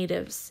against the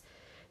natives,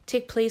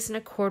 take place in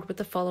accord with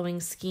the following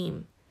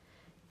scheme.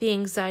 The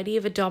anxiety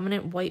of a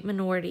dominant white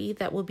minority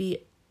that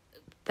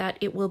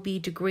it will be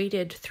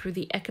degraded through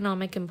the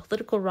economic and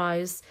political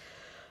rise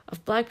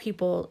of black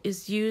people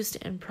is used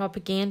in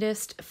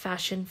propagandist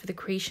fashion for the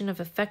creation of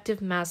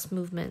effective mass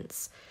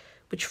movements,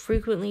 which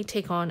frequently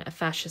take on a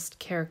fascist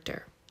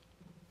character.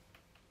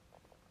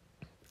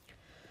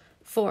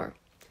 4.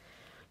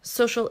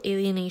 Social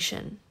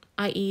alienation,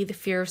 i.e. the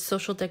fear of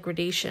social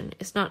degradation,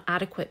 is not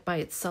adequate by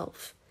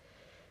itself.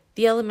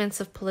 The elements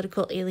of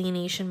political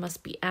alienation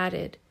must be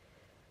added.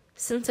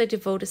 Since I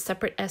devote a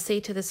separate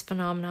essay to this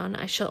phenomenon,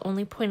 I shall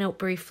only point out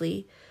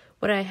briefly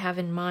what I have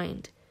in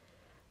mind.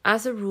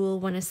 As a rule,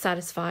 one is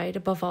satisfied,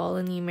 above all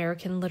in the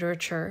American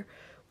literature,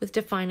 with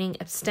defining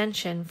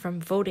abstention from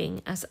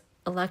voting at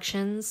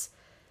elections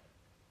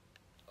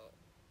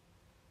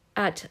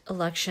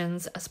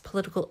as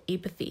political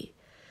apathy.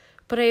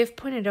 But I have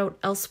pointed out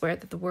elsewhere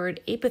that the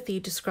word apathy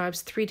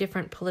describes 3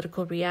 different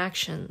political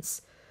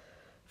reactions.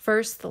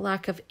 First, the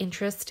lack of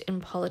interest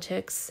in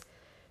politics,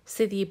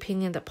 say the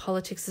opinion that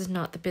politics is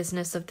not the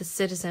business of the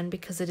citizen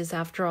because it is,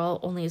 after all,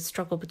 only a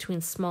struggle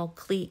between small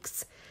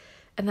cliques,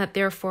 and that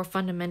therefore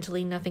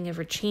fundamentally nothing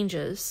ever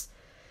changes.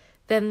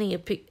 Then the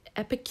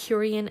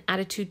Epicurean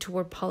attitude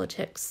toward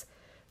politics,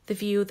 the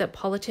view that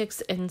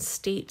politics and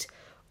state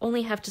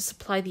only have to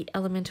supply the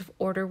element of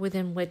order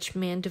within which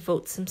man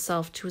devotes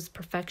himself to his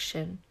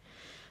perfection,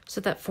 so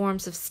that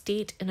forms of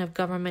state and of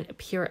government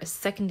appear as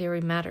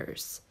secondary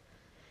matters.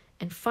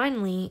 And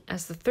finally,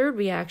 as the third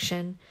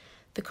reaction,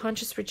 the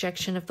conscious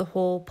rejection of the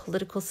whole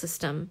political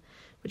system,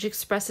 which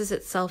expresses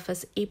itself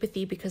as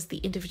apathy because the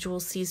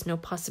individual sees no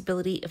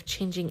possibility of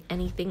changing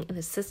anything in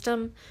the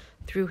system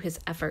through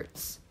his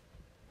efforts.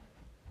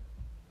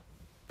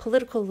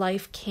 Political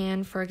life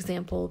can, for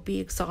example, be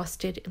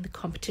exhausted in the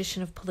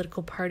competition of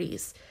political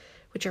parties,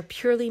 which are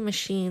purely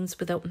machines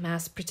without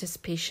mass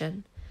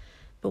participation,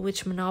 but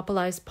which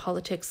monopolize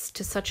politics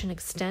to such an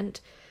extent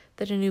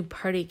that a new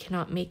party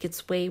cannot make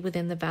its way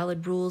within the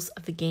valid rules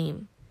of the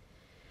game.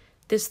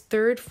 This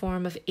third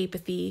form of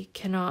apathy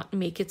cannot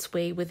make its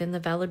way within the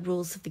valid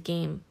rules of the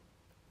game.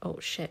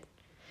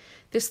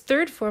 This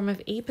third form of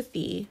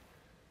apathy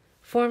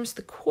forms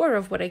the core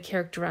of what I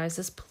characterize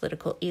as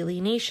political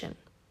alienation.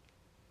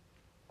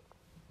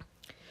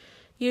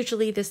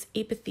 Usually this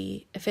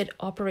apathy, if it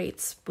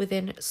operates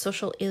within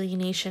social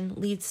alienation,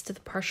 leads to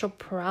the partial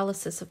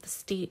paralysis of the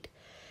state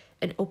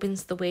and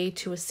opens the way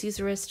to a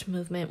Caesarist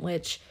movement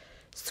which,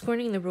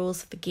 scorning the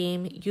rules of the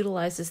game,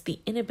 utilizes the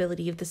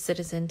inability of the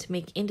citizen to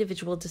make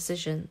individual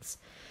decisions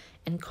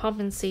and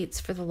compensates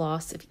for the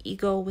loss of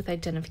ego with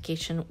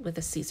identification with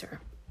a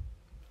Caesar.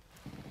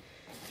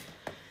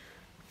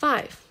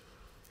 5.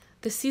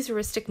 The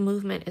Caesaristic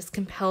movement is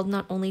compelled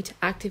not only to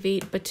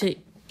activate but to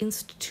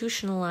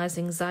institutionalize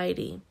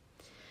anxiety.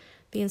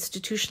 The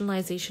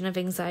institutionalization of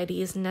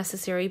anxiety is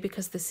necessary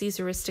because the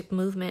Caesaristic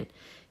movement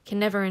can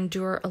never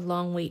endure a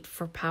long wait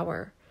for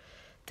power.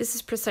 This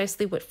is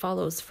precisely what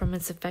follows from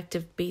its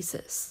effective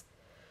basis.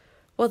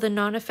 While the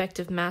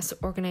non-effective mass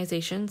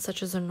organization,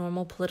 such as a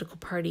normal political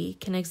party,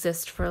 can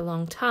exist for a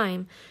long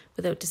time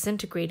without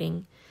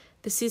disintegrating,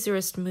 the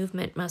Caesarist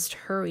movement must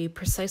hurry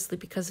precisely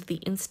because of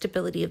the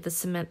instability of the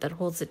cement that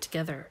holds it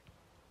together.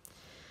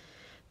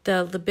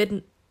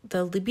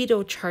 The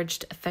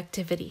libido-charged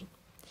effectivity.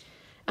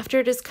 After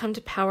it has come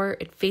to power,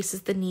 it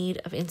faces the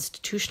need of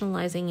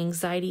institutionalizing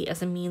anxiety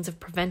as a means of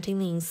preventing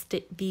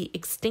the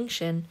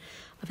extinction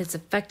of its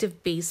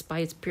effective base by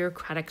its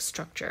bureaucratic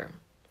structure.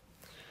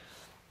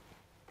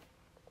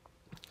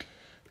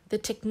 The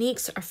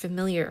techniques are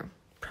familiar: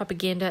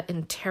 propaganda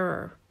and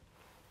terror,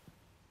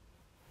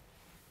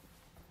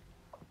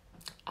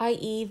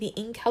 i.e. the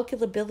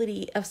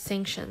incalculability of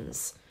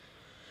sanctions.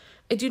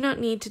 I do not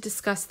need to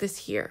discuss this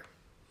here.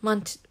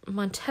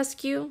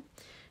 Montesquieu,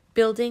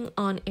 building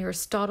on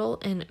Aristotle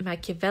and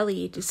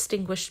Machiavelli,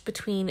 distinguished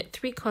between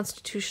 3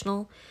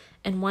 constitutional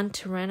and 1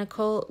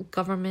 tyrannical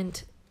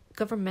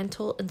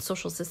governmental and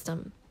social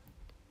system.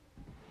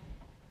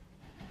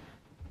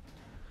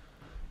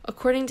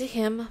 According to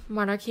him,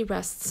 monarchy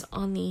rests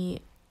on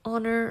the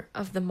honor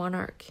of the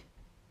monarch,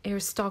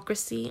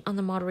 aristocracy on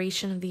the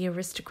moderation of the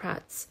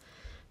aristocrats,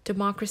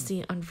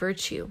 democracy on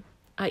virtue,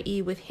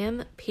 i.e. with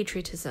him,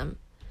 patriotism,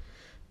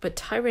 but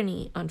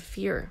tyranny on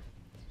fear.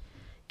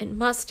 It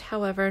must,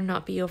 however,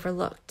 not be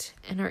overlooked,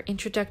 and our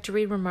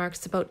introductory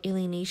remarks about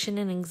alienation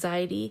and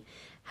anxiety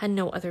had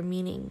no other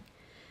meaning,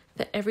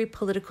 that every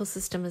political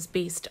system is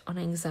based on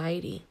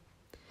anxiety.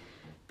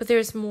 But there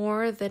is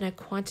more than a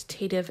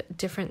quantitative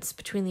difference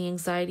between the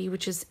anxiety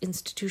which is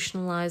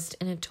institutionalized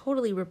in a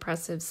totally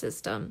repressive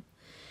system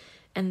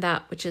and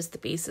that which is the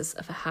basis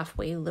of a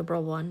halfway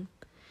liberal one.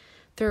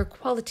 There are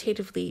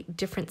qualitatively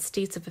different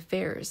states of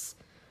affairs.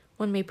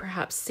 One may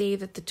perhaps say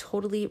that the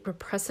totally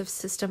repressive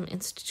system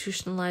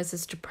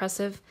institutionalizes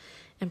depressive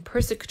and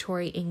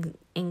persecutory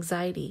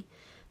anxiety,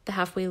 the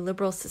halfway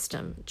liberal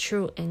system,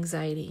 true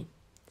anxiety.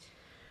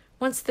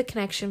 Once the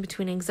connection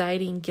between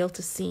anxiety and guilt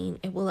is seen,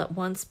 it will at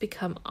once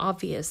become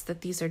obvious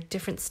that these are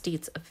different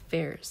states of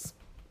affairs.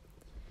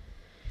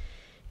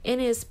 In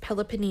his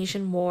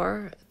Peloponnesian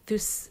War,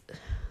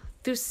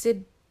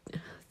 Thucydides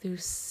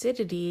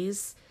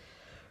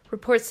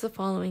reports the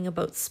following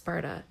about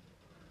Sparta.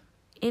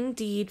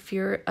 Indeed,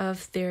 fear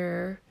of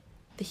the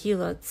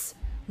Helots,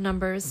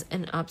 numbers,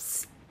 and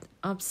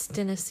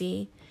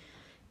obstinacy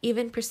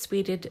even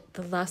persuaded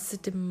the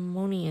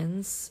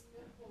Lacedaemonians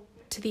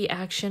to the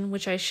action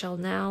which I shall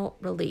now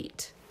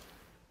relate.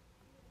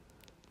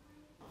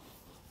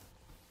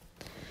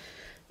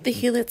 The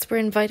Helots were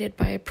invited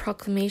by a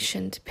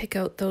proclamation to pick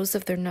out those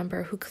of their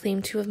number who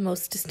claimed to have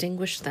most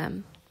distinguished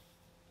them,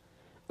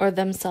 or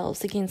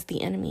themselves, against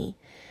the enemy,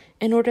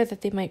 in order that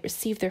they might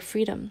receive their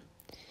freedom.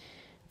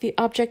 The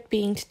object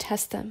being to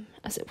test them,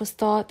 as it was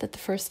thought that the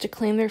first to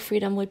claim their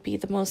freedom would be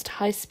the most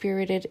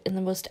high-spirited and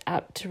the most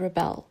apt to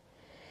rebel.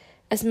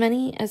 As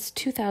many as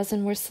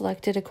 2,000 were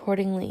selected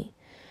accordingly,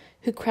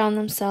 who crowned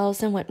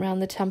themselves and went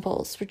round the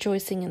temples,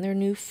 rejoicing in their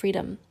new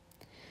freedom.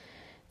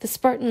 The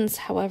Spartans,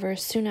 however,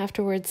 soon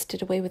afterwards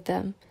did away with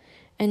them,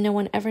 and no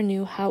one ever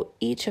knew how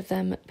each of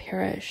them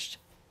perished.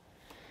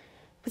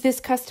 With his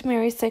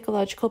customary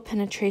psychological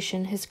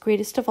penetration, his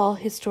greatest of all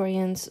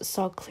historians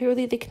saw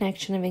clearly the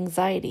connection of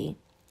anxiety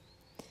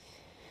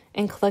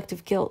and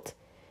collective guilt,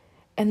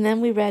 and then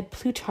we read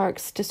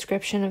Plutarch's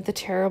description of the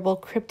terrible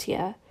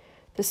Cryptia,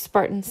 the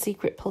Spartan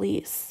secret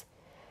police.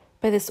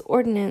 By this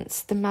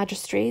ordinance, the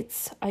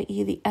magistrates,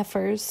 i.e. the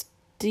ephors,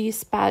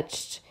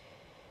 dispatched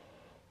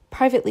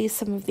privately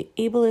some of the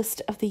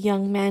ablest of the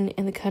young men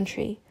in the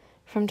country,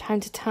 from time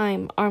to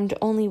time armed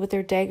only with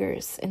their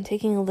daggers, and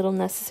taking a little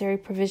necessary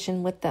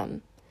provision with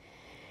them.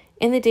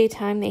 In the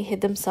daytime they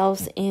hid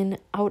themselves in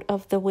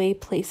out-of-the-way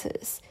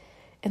places,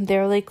 and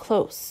there lay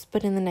close,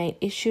 but in the night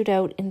issued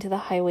out into the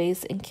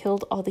highways and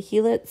killed all the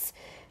helots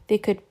they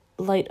could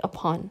light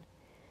upon.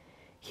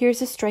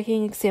 Here's a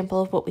striking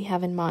example of what we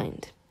have in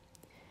mind.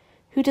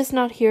 Who does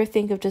not here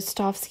think of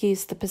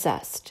Dostoevsky's The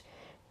Possessed,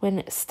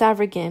 when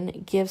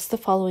Stavrogin gives the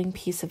following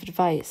piece of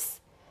advice?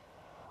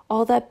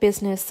 All that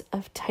business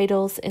of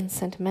titles and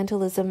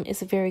sentimentalism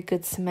is a very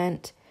good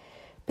cement,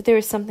 but there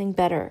is something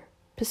better.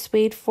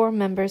 Persuade 4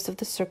 members of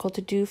the circle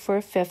to do for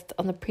a 5th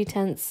on the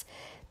pretense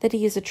that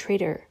he is a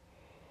traitor,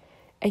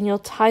 and you'll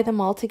tie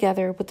them all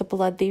together with the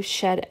blood they've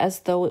shed as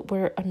though it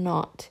were a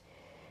knot.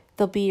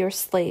 They'll be your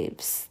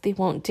slaves. They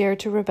won't dare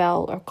to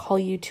rebel or call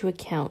you to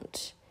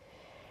account.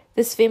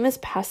 This famous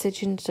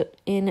passage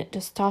in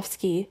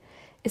Dostoevsky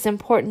is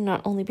important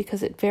not only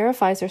because it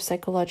verifies our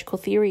psychological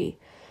theory,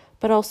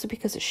 but also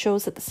because it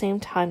shows at the same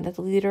time that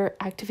the leader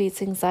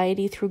activates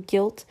anxiety through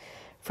guilt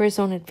for his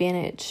own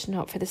advantage,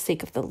 not for the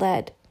sake of the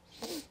led.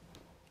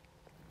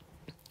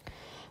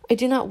 I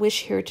do not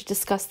wish here to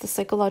discuss the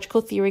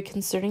psychological theory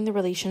concerning the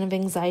relation of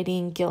anxiety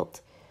and guilt.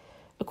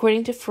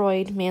 According to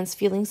Freud, man's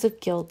feelings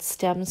of guilt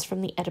stems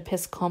from the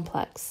Oedipus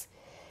complex.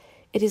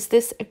 It is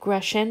this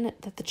aggression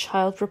that the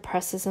child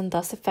represses and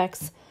thus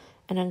affects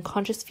an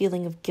unconscious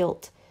feeling of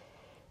guilt.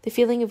 The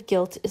feeling of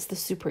guilt is the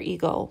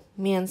superego,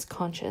 man's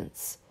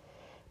conscience.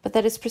 But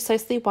that is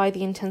precisely why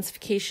the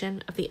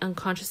intensification of the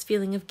unconscious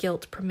feeling of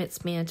guilt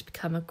permits man to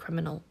become a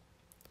criminal.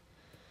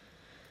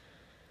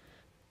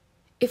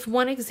 If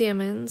one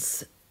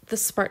examines the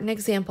Spartan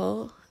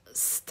example,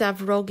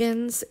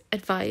 Stavrogin's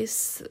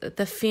advice,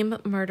 the Fim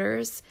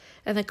murders,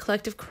 and the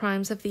collective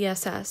crimes of the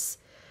SS,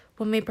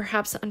 one may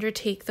perhaps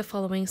undertake the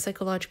following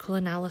psychological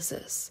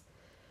analysis.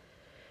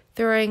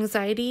 There are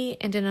anxiety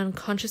and an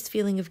unconscious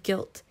feeling of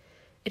guilt.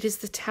 It is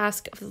the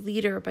task of the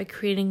leader, by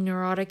creating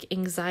neurotic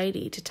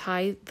anxiety, to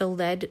tie the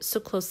led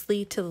so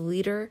closely to the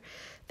leader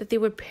that they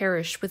would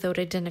perish without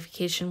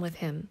identification with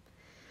him.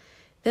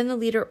 Then the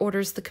leader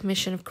orders the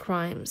commission of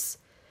crimes,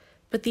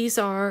 but these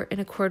are in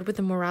accord with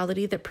the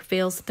morality that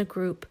prevails in the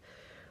group,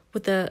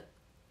 with the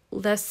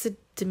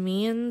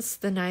Lacedaemonians,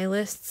 the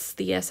nihilists,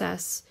 the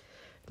SS,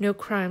 no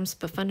crimes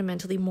but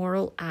fundamentally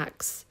moral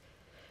acts.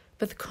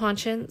 But the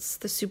conscience,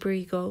 the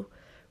superego,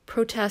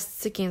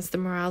 protests against the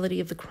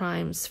morality of the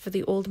crimes, for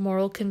the old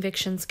moral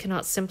convictions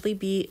cannot simply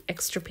be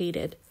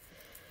extirpated.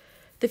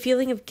 The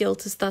feeling of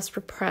guilt is thus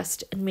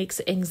repressed and makes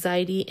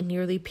anxiety a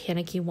nearly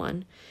panicky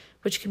one,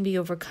 which can be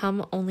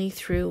overcome only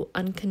through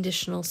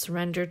unconditional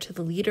surrender to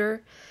the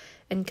leader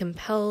and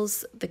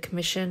compels the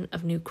commission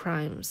of new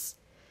crimes.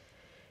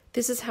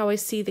 This is how I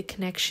see the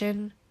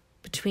connection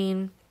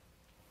between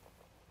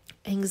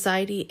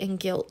anxiety, and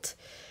guilt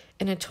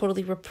in a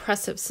totally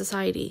repressive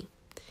society.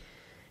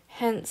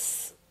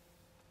 Hence,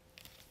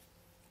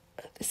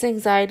 this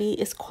anxiety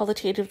is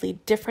qualitatively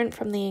different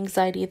from the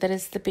anxiety that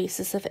is the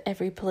basis of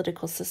every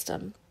political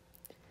system.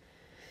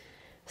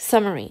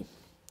 Summary.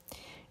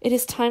 It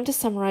is time to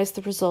summarize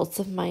the results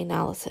of my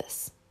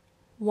analysis.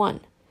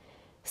 1.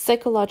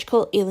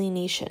 Psychological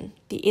alienation,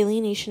 the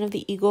alienation of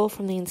the ego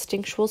from the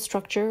instinctual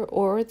structure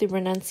or the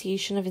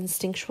renunciation of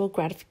instinctual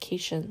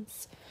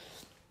gratifications,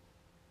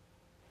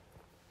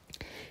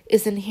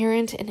 is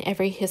inherent in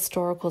every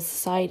historical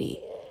society.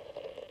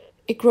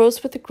 It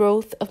grows with the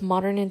growth of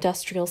modern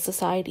industrial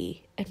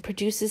society and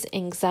produces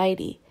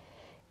anxiety.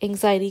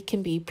 Anxiety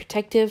can be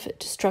protective,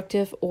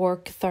 destructive, or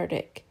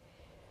cathartic.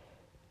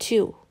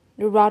 2.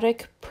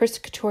 Neurotic,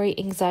 persecutory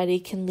anxiety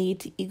can lead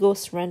to ego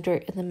surrender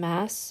in the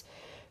mass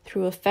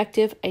through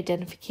effective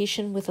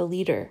identification with a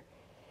leader.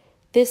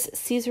 This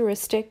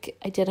Caesaristic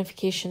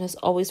identification is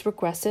always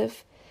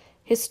regressive,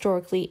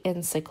 historically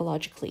and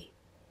psychologically.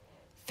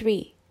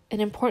 3.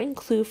 An important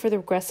clue for the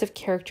regressive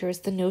character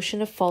is the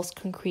notion of false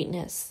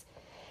concreteness,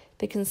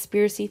 the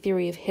conspiracy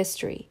theory of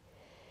history.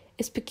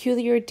 Its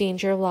peculiar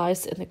danger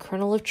lies in the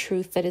kernel of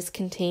truth that is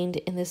contained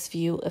in this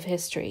view of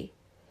history.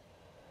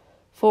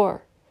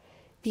 4.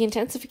 The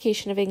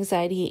intensification of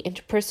anxiety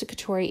into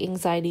persecutory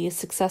anxiety is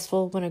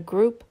successful when a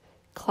group,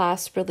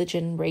 class,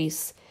 religion,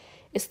 race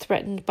is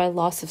threatened by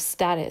loss of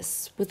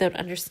status without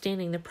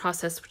understanding the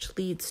process which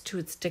leads to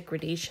its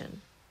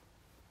degradation.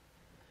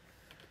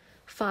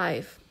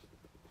 5.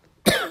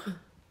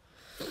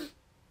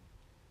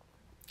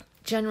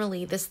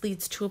 Generally, this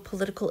leads to a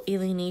political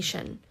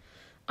alienation,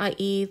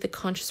 i.e., the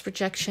conscious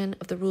rejection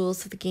of the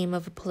rules of the game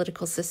of a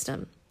political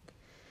system.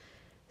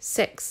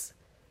 6.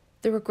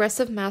 The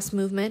regressive mass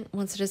movement,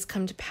 once it has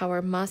come to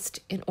power, must,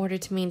 in order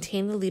to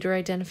maintain the leader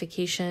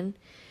identification,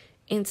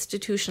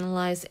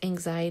 institutionalize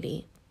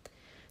anxiety.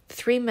 The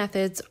 3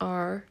 methods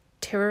are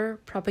terror,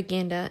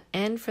 propaganda,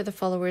 and, for the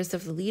followers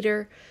of the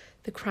leader,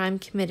 the crime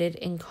committed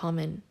in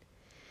common.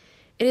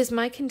 It is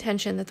my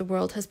contention that the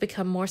world has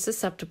become more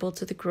susceptible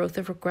to the growth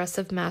of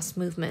regressive mass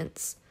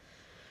movements.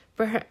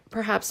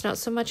 Perhaps not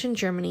so much in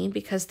Germany,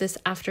 because the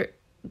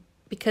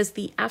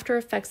after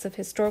effects of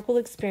historical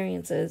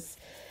experiences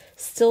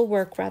still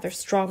work rather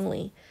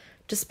strongly,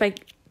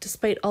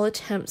 despite all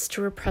attempts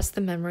to repress the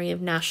memory of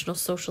National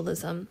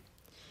Socialism.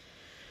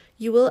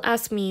 You will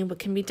ask me what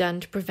can be done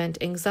to prevent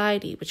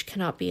anxiety, which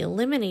cannot be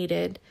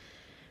eliminated,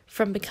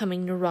 from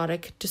becoming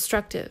neurotic,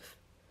 destructive.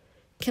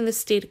 Can the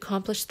state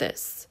accomplish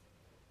this?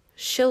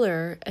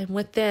 Schiller, and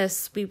with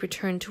this we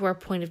return to our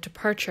point of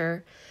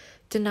departure,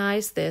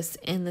 denies this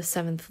in the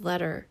 7th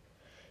letter.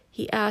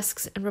 He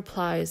asks and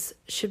replies,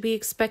 should we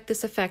expect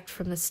this effect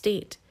from the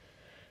state?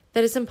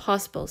 That is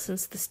impossible,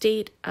 since the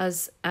state,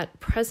 as at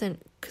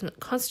present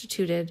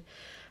constituted,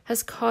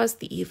 has caused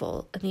the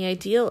evil, and the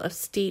ideal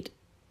state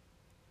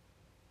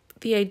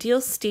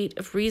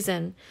of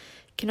reason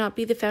cannot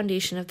be the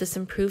foundation of this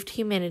improved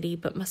humanity,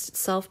 but must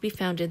itself be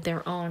founded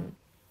thereon.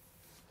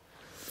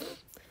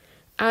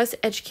 As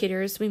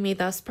educators, we may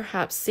thus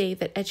perhaps say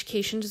that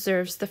education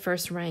deserves the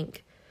first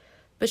rank,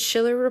 but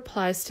Schiller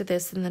replies to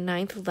this in the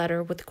 9th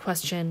letter with the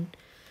question,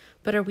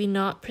 but are we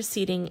not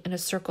proceeding in a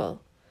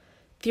circle?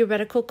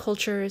 Theoretical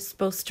culture is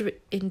supposed to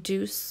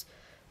induce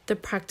the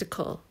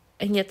practical,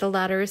 and yet the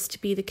latter is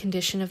to be the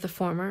condition of the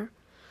former.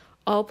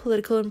 All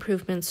political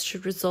improvements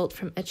should result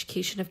from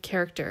education of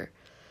character,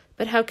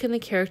 but how can the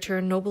character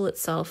ennoble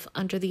itself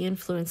under the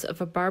influence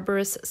of a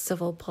barbarous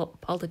civil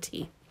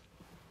polity?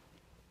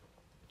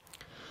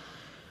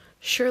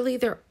 Surely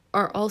there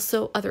are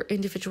also other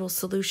individual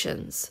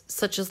solutions,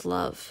 such as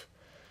love,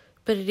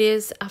 but it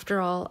is,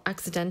 after all,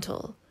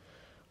 accidental,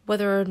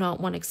 whether or not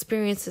one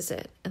experiences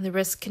it, and the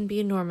risk can be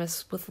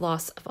enormous with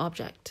loss of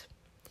object.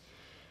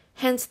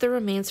 Hence, there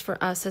remains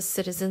for us as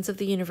citizens of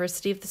the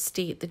University of the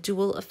State the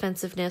dual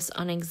offensiveness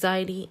on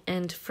anxiety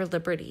and for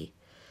liberty,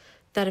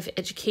 that of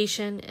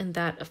education and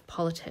that of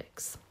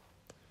politics.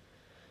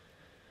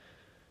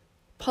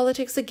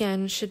 Politics,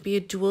 again, should be a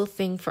dual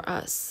thing for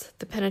us,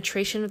 the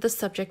penetration of the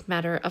subject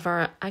matter of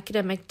our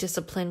academic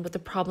discipline with the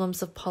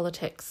problems of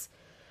politics,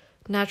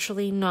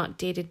 naturally not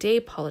day-to-day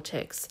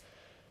politics,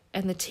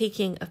 and the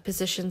taking of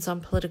positions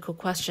on political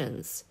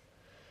questions.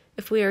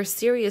 If we are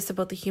serious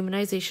about the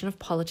humanization of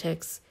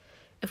politics,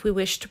 if we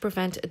wish to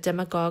prevent a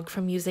demagogue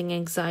from using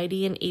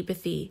anxiety and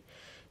apathy,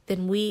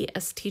 then we,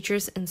 as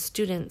teachers and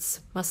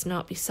students, must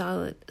not be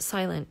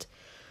silent.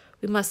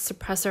 We must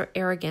suppress our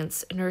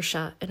arrogance,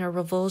 inertia, and our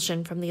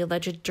revulsion from the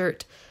alleged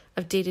dirt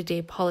of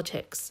day-to-day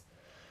politics.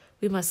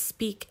 We must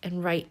speak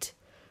and write.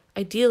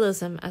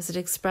 Idealism, as it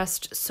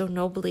expressed so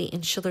nobly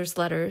in Schiller's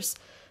letters,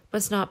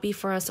 must not be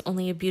for us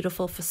only a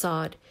beautiful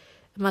facade.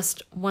 It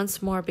must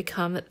once more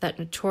become that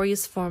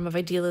notorious form of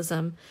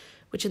idealism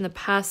which in the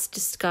past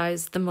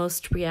disguised the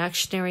most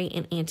reactionary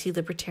and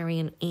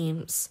anti-libertarian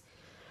aims.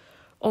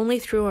 Only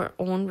through our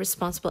own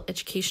responsible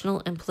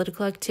educational and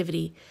political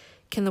activity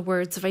can the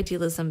words of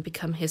idealism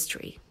become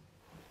history.